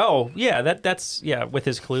 Oh, yeah, that's with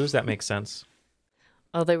his clues, that makes sense.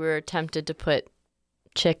 Although we were tempted to put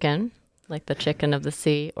chicken, like the chicken of the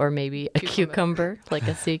sea, or maybe a cucumber, like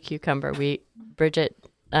a sea cucumber. Bridget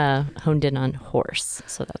honed in on horse,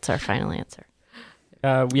 so that's our final answer.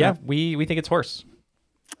 We think it's horse.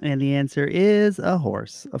 And the answer is a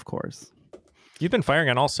horse, of course. You've been firing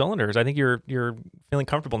on all cylinders. I think you're feeling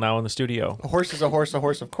comfortable now in the studio. A horse is a horse,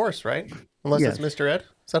 of course, right? Unless Yes. it's Mr. Ed.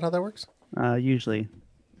 Is that how that works? Usually.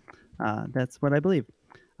 That's what I believe.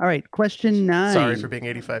 All right, question 9. Sorry for being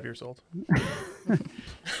 85 years old.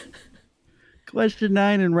 Question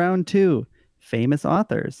 9 in round 2. Famous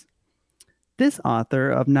authors. This author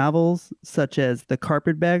of novels such as The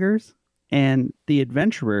Carpetbaggers and The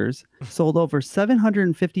Adventurers sold over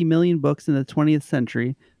 750 million books in the 20th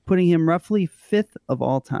century, putting him roughly 5th of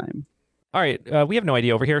all time. All right, we have no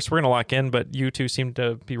idea over here, so we're going to lock in, but you two seem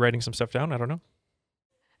to be writing some stuff down. I don't know.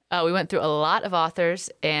 We went through a lot of authors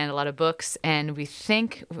and a lot of books, and we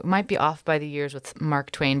think we might be off by the years with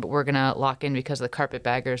Mark Twain, but we're going to lock in because of The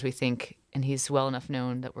Carpetbaggers, we think, and he's well enough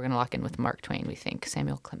known that we're going to lock in with Mark Twain, we think,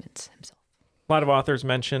 Samuel Clemens himself. A lot of authors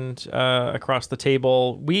mentioned across the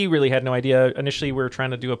table. We really had no idea. Initially, we were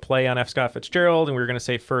trying to do a play on F. Scott Fitzgerald, and we were going to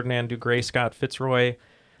say Ferdinand du Gray Scott Fitzroy.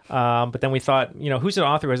 But then we thought, who's an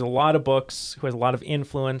author who has a lot of books, who has a lot of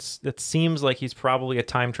influence, that seems like he's probably a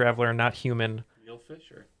time traveler and not human? Neil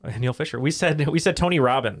Fisher. We said Tony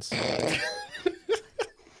Robbins.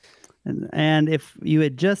 And if you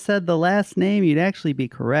had just said the last name, you'd actually be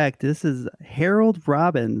correct. This is Harold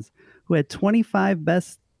Robbins, who had 25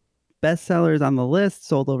 bestsellers on the list,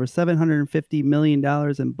 sold over $750 million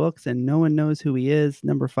in books, and no one knows who he is.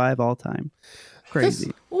 Number 5 all time.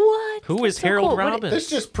 Crazy. What? Who is Harold Robbins? This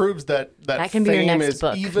just proves that can be your fame next is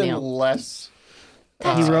book, even Neil. less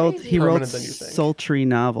He wrote permanent than you think. sultry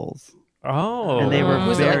novels. Oh. And they were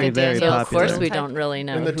Who's it, very, like a very Daniel? popular. Of course, we don't really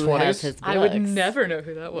know In the who 20s? has his books. I would never know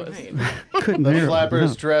who that was. Couldn't The hear it,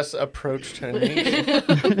 flapper's no. dress approached her knee.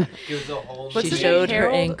 Gives a whole She new showed her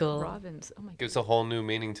Harold ankle. Robbins. Oh my gives a whole new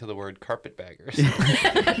meaning to the word carpetbaggers.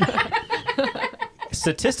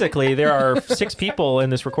 Statistically, there are 6 people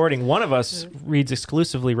in this recording. One of us reads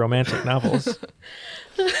exclusively romantic novels.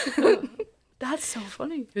 That's so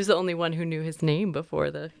funny. Who's the only one who knew his name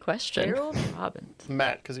before the question? Harold Robbins.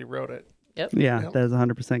 Matt, because he wrote it. Yep. Yeah, that is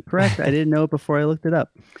 100% correct. I didn't know it before I looked it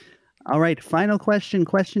up. All right, final question.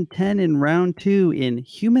 Question 10 in round 2 in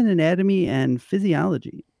human anatomy and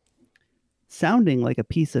physiology. Sounding like a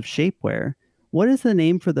piece of shapewear, what is the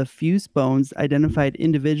name for the fused bones identified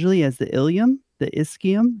individually as the ilium, the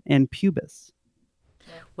ischium, and pubis?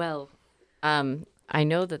 Well, I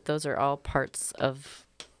know that those are all parts of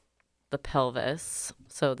the pelvis.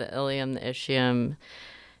 So the ilium, the ischium,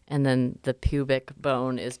 and then the pubic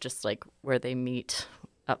bone is just like where they meet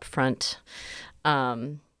up front.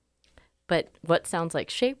 But what sounds like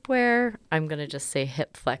shapewear, I'm going to just say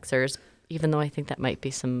hip flexors, even though I think that might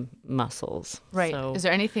be some muscles. Right. So Is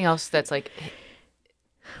there anything else that's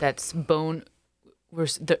bone?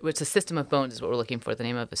 It's a system of bones is what we're looking for, the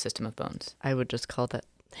name of a system of bones. I would just call that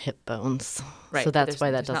hip bones. Right, So but that's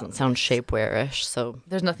why that there's not- doesn't sound shapewear-ish. So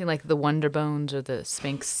There's nothing like the Wonder Bones or the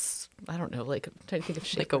Sphinx. I don't know. Like I'm trying to think of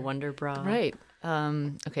shape. like a wonder bra. Right.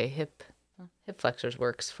 Okay. Hip flexors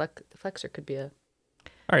works. The flexor could be a.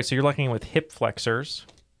 All right, so you're looking with hip flexors.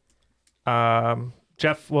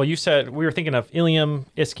 Jeff, well, you said we were thinking of ilium,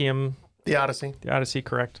 ischium. The Odyssey. The Odyssey,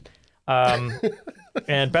 correct. And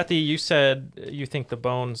Bethy, you said you think the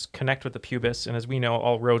bones connect with the pubis, and as we know,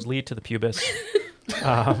 all roads lead to the pubis.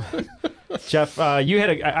 Jeff, you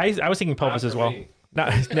had I was thinking pelvis as well.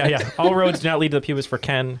 Yeah, all roads do not lead to the pubis for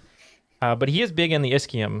Ken, but he is big in the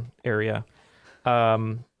ischium area.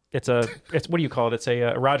 It's what do you call it? It's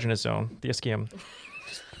a erogenous zone, the ischium.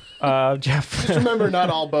 Jeff, Just remember,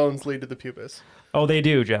 not all bones lead to the pubis. Oh, they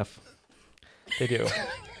do, Jeff. They do.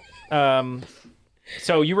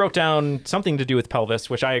 So you wrote down something to do with pelvis,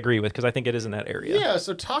 which I agree with because I think it is in that area. Yeah,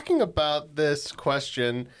 so talking about this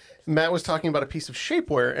question, Matt was talking about a piece of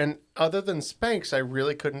shapewear, and other than Spanx, I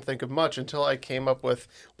really couldn't think of much until I came up with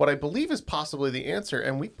what I believe is possibly the answer,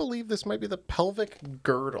 and we believe this might be the pelvic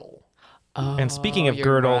girdle. And speaking of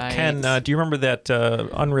girdle, Ken, do you remember that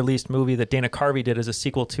unreleased movie that Dana Carvey did as a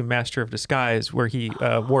sequel to Master of Disguise, where he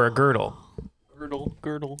wore a girdle?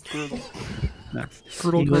 Girdle. Nice.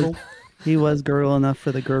 Girdle. He was girdle enough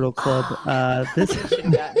for the Girdle Club.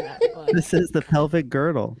 This is the pelvic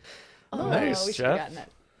girdle. Nice, we should have Jeff. gotten that.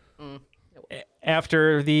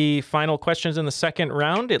 After the final questions in the second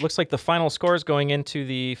round, it looks like the final scores going into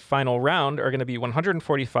the final round are going to be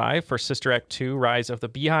 145 for Sister Act 2, Rise of the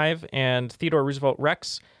Beehive, and Theodore Roosevelt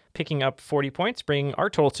Rex picking up 40 points, bringing our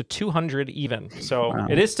total to 200 even. So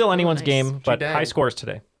it is still anyone's game, but high scores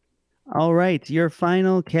today. All right, your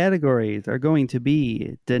final categories are going to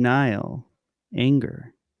be denial,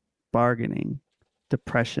 anger, bargaining,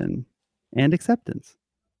 depression, and acceptance.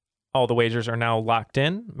 All the wagers are now locked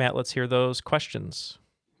in. Matt, let's hear those questions.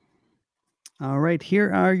 All right, here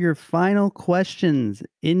are your final questions.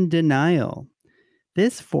 In denial,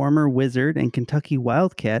 this former Wizard and Kentucky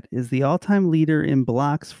Wildcat is the all-time leader in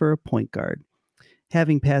blocks for a point guard,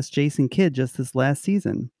 having passed Jason Kidd just this last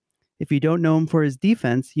season. If you don't know him for his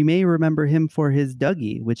defense, you may remember him for his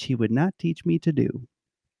Dougie, which he would not teach me to do.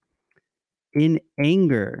 In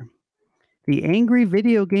anger, the Angry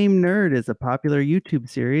Video Game Nerd is a popular YouTube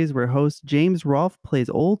series where host James Rolfe plays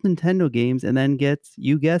old Nintendo games and then gets,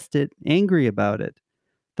 you guessed it, angry about it.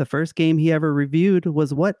 The first game he ever reviewed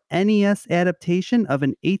was what NES adaptation of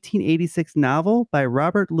an 1886 novel by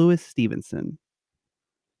Robert Louis Stevenson?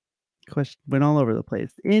 Question went all over the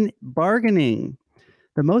place. In bargaining,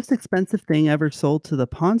 the most expensive thing ever sold to the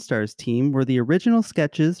Pawn Stars team were the original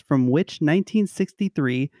sketches from which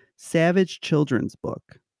 1963 Savage children's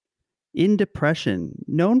book? In depression,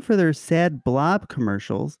 known for their sad Blob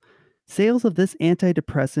commercials, sales of this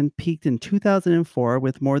antidepressant peaked in 2004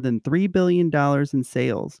 with more than $3 billion in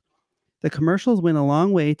sales. The commercials went a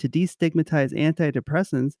long way to destigmatize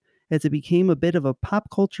antidepressants as it became a bit of a pop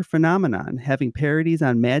culture phenomenon, having parodies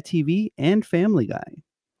on Mad TV and Family Guy.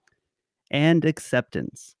 And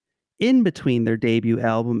acceptance. In between their debut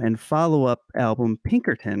album and follow-up album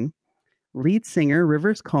Pinkerton, lead singer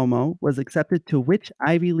Rivers Cuomo was accepted to which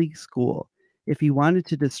Ivy League school? If he wanted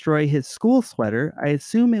to destroy his school sweater, I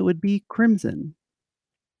assume it would be Crimson.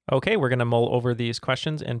 Okay, we're going to mull over these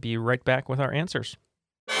questions and be right back with our answers.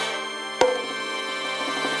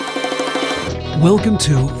 Welcome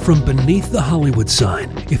to From Beneath the Hollywood Sign.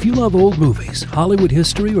 If you love old movies, Hollywood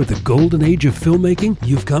history, or the golden age of filmmaking,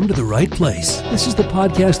 you've come to the right place. This is the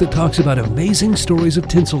podcast that talks about amazing stories of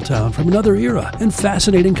Tinseltown from another era and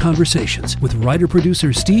fascinating conversations with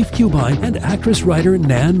writer-producer Steve Cubine and actress-writer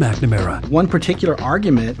Nan McNamara. One particular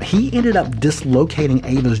argument, he ended up dislocating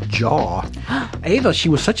Ava's jaw. Ava, she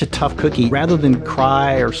was such a tough cookie. Rather than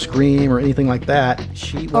cry or scream or anything like that,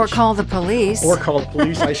 Or call the police. Or call the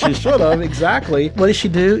police like she should have, exactly. What does she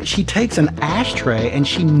do? She takes an ashtray and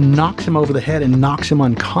she knocks him over the head and knocks him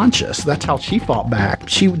unconscious. That's how she fought back.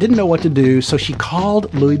 She didn't know what to do, so she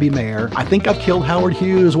called Louis B. Mayer. I think I've killed Howard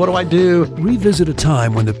Hughes. What do I do? Revisit a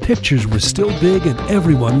time when the pictures were still big and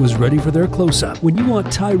everyone was ready for their close-up. When you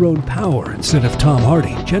want Tyrone Power instead of Tom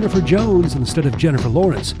Hardy, Jennifer Jones instead of Jennifer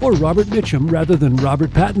Lawrence, or Robert Mitchum rather than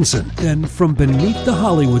Robert Pattinson, then From Beneath the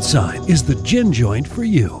Hollywood Sign is the gin joint for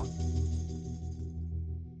you.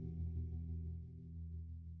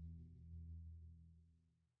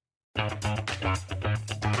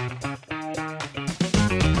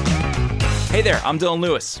 Hey there, I'm Dylan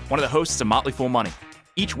Lewis, one of the hosts of Motley Fool Money.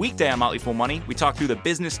 Each weekday on Motley Fool Money, we talk through the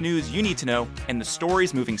business news you need to know and the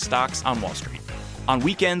stories moving stocks on Wall Street. On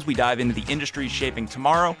weekends, we dive into the industries shaping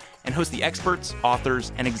tomorrow and host the experts,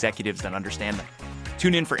 authors, and executives that understand them.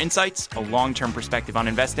 Tune in for insights, a long-term perspective on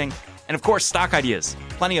investing, and of course, stock ideas.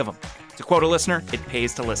 Plenty of them. To quote a listener, it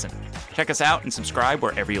pays to listen. Check us out and subscribe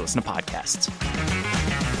wherever you listen to podcasts.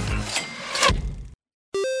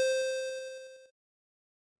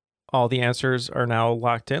 All the answers are now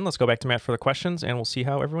locked in. Let's go back to Matt for the questions, and we'll see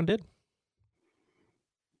how everyone did.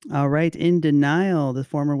 All right, in denial, the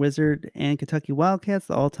former Wizard and Kentucky Wildcats,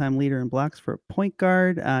 the all-time leader in blocks for point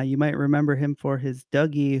guard. You might remember him for his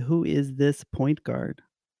Dougie. Who is this point guard?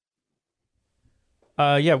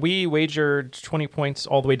 Yeah, we wagered 20 points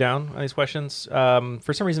all the way down on these questions.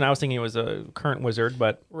 For some reason, I was thinking it was a current Wizard,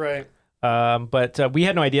 but Right. But we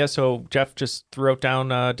had no idea, so Jeff just threw out down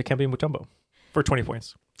Dikembe Mutombo for 20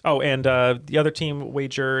 points. Oh, and the other team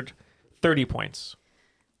wagered 30 points.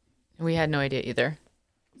 We had no idea either.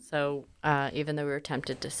 So even though we were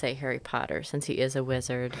tempted to say Harry Potter, since he is a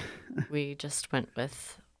wizard, we just went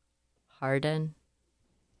with Harden.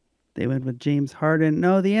 They went with James Harden.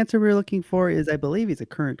 No, the answer we were looking for is, I believe he's a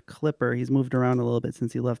current Clipper. He's moved around a little bit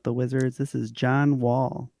since he left the Wizards. This is John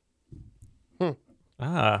Wall.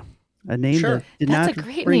 Ah. A name that did That's not a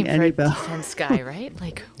great ring name for any a bell. defense guy, right?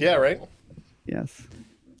 Like, Yeah, right? Yes.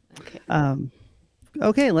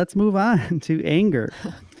 Okay, let's move on to Anger.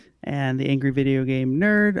 And the Angry Video Game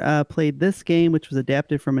Nerd played this game, which was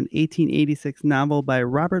adapted from an 1886 novel by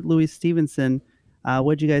Robert Louis Stevenson.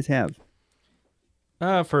 What'd you guys have?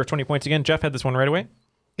 For 20 points again, Jeff had this one right away.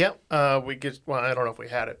 Yep. We guessed, well, I don't know if we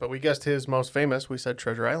had it, but we guessed his most famous. We said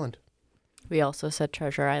Treasure Island. We also said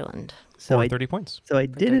Treasure Island. For 30 points. So I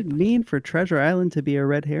didn't mean for Treasure Island to be a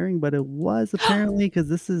red herring, but it was apparently because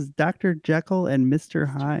this is Dr. Jekyll and Mr.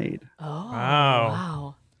 Hyde. Oh,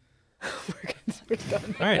 wow. All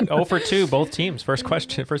right, 0 for 2, both teams. First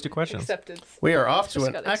two questions. Acceptance. We are off to Just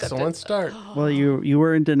an got excellent accepted. start. Well, you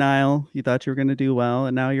were in denial. You thought you were going to do well,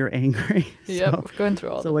 and now you're angry. Yep, going through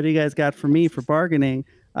all So what do you guys got for me for bargaining?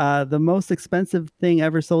 The most expensive thing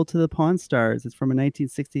ever sold to the Pawn Stars. It's from a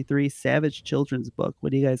 1963 Savage children's book.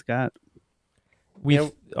 What do you guys got?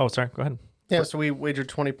 Oh, sorry. Go ahead. Yeah, so we wagered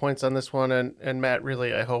 20 points on this one, and Matt,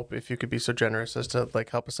 really, I hope if you could be so generous as to like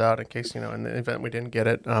help us out in case, in the event we didn't get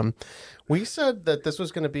it. We said that this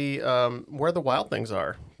was going to be Where the Wild Things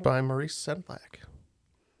Are by Maurice Sendak.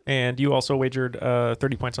 And you also wagered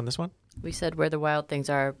 30 points on this one? We said Where the Wild Things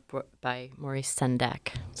Are by Maurice Sendak.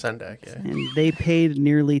 Sendak, yeah. And they paid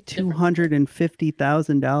nearly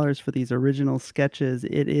 $250,000 for these original sketches.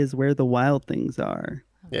 It is Where the Wild Things Are.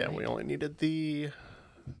 Yeah, we only needed the...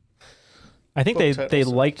 I think book they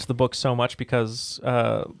title, so- liked the book so much because,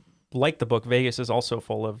 like the book, Vegas is also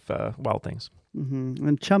full of wild things. Mm-hmm.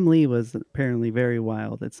 And Chum-Lee was apparently very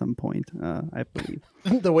wild at some point, I believe.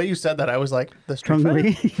 The way you said that, I was like, the Street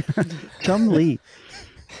Chum-Lee? Fighter? Chum-Lee,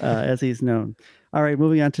 as he's known. All right,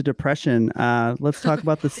 moving on to depression. Let's talk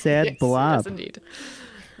about the sad blob. Yes, indeed.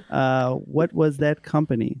 What was that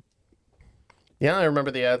company? Yeah, I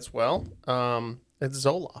remember the ads well. It's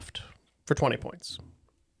Zoloft for 20 points.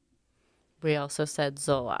 We also said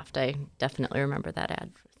Zoloft. I definitely remember that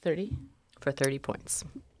ad for 30 points.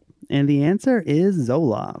 And the answer is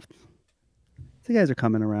Zoloft. So you guys are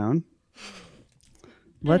coming around.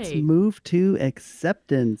 Let's Hey. move to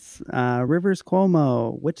acceptance. Rivers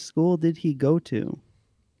Cuomo, which school did he go to?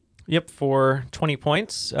 Yep, for 20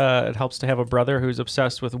 points. It helps to have a brother who's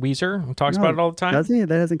obsessed with Weezer and talks No, about it all the time. Does he?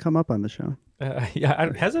 That hasn't come up on the show.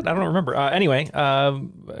 Has it? I don't remember. Anyway,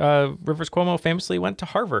 Rivers Cuomo famously went to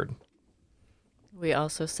Harvard. We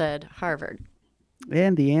also said Harvard.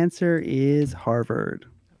 And the answer is Harvard.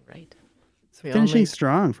 Right. Finishing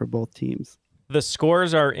strong for both teams. The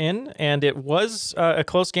scores are in, and it was a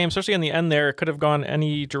close game, especially in the end there. It could have gone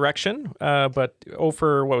any direction, but 0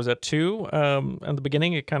 for, 2 in the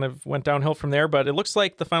beginning. It kind of went downhill from there, but it looks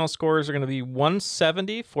like the final scores are going to be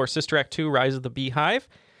 170 for Sister Act 2, Rise of the Beehive,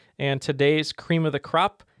 and today's cream of the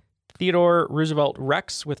crop, Theodore Roosevelt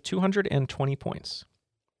Rex with 220 points.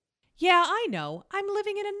 Yeah, I know. I'm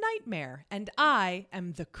living in a nightmare, and I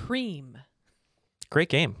am the cream. Great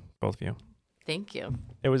game, both of you. Thank you.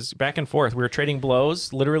 It was back and forth. We were trading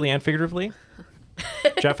blows, literally and figuratively.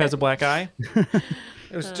 Jeff has a black eye.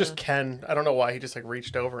 It was just Ken. I don't know why he just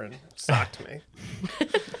reached over and socked me.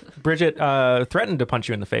 Bridget threatened to punch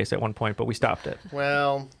you in the face at one point, but we stopped it.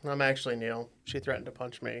 Well, I'm actually Neil. She threatened to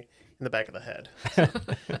punch me in the back of the head.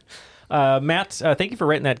 Matt, thank you for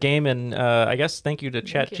writing that game, and I guess thank you to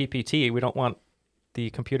ChatGPT. We don't want the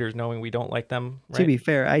computers knowing we don't like them. Right? To be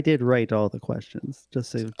fair, I did write all the questions.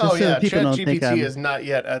 Just so people don't think ChatGPT is not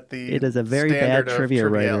yet at the It is a very bad standard of trivia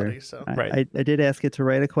writer. triviality, so. I did ask it to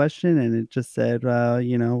write a question, and it just said,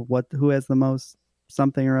 who has the most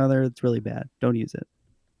something or other. It's really bad. Don't use it.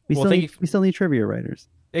 We still need trivia writers.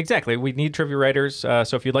 Exactly. We need trivia writers.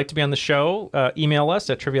 So if you'd like to be on the show, email us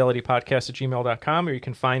at trivialitypodcast@gmail.com, or you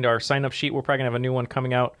can find our sign-up sheet. We're probably going to have a new one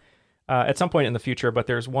coming out at some point in the future, but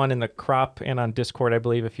there's one in the crop and on Discord, I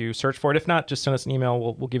believe, if you search for it. If not, just send us an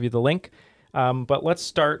email. We'll give you the link. But let's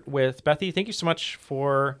start with Bethy. Thank you so much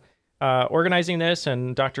for organizing this,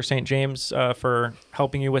 and Dr. St. James for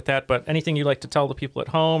helping you with that. But anything you'd like to tell the people at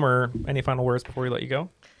home, or any final words before we let you go?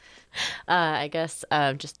 I guess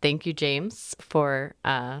just thank you, James, for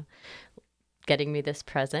getting me this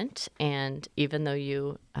present. And even though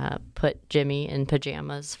you put Jimmy in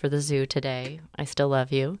pajamas for the zoo today, I still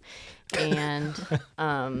love you. And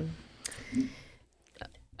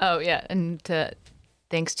oh yeah, and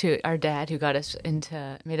thanks to our dad who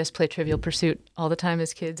made us play Trivial Pursuit all the time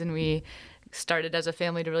as kids, and we started as a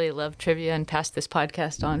family to really love trivia and passed this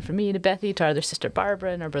podcast on from me to Bethy, to our other sister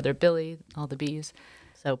Barbara, and our brother Billy, all the bees.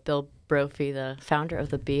 So Bill Brophy, the founder of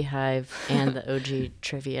the Beehive and the OG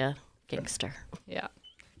trivia gangster. Yeah.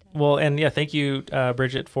 Well, and yeah, thank you,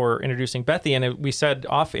 Bridget, for introducing Bethy. And we said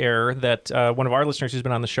off air that one of our listeners who's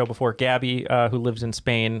been on the show before, Gabby, who lives in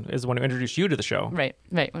Spain, is the one who introduced you to the show. Right,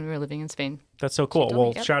 when we were living in Spain. That's so cool.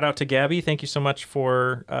 Well, shout out to Gabby. Thank you so much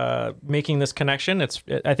for making this connection.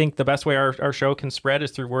 I think the best way our show can spread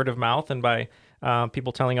is through word of mouth and by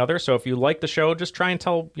people telling others. So if you like the show, just try and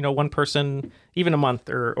tell one person, even a month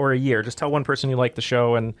or a year. Just tell one person you like the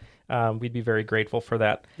show, and we'd be very grateful for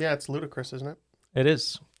that. Yeah, it's ludicrous, isn't it? It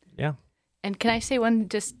is. Yeah. And can I say one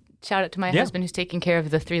just shout out to my husband who's taking care of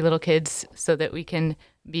the 3 little kids so that we can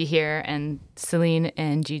be here, and Celine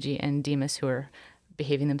and Gigi and Demas who are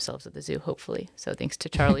behaving themselves at the zoo, hopefully. So thanks to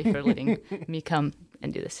Charlie for letting me come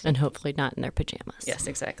and do this. And hopefully not in their pajamas. Yes,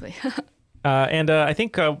 exactly. And I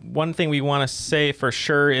think one thing we want to say for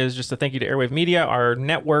sure is just a thank you to Airwave Media, our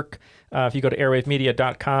network. If you go to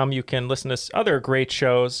airwavemedia.com, you can listen to other great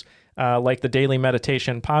shows like the Daily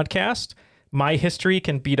Meditation Podcast. My History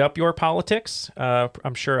Can Beat Up Your Politics.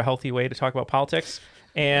 I'm sure a healthy way to talk about politics.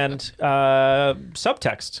 And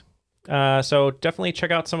Subtext. So definitely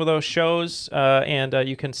check out some of those shows. And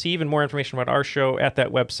you can see even more information about our show at that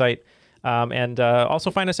website. And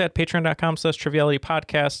also find us at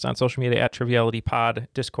patreon.com/trivialitypodcast, on social media at trivialitypod,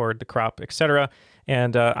 Discord, The Crop, etc.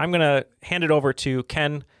 And I'm going to hand it over to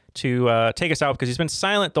Ken to take us out because he's been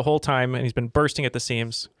silent the whole time and he's been bursting at the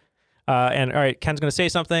seams. And all right, Ken's going to say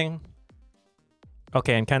something.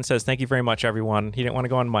 Okay, and Ken says, thank you very much, everyone. He didn't want to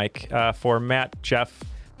go on mic. For Matt, Jeff,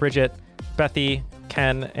 Bridget, Bethy,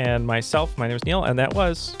 Ken, and myself, my name is Neil, and that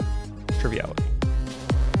was Triviality.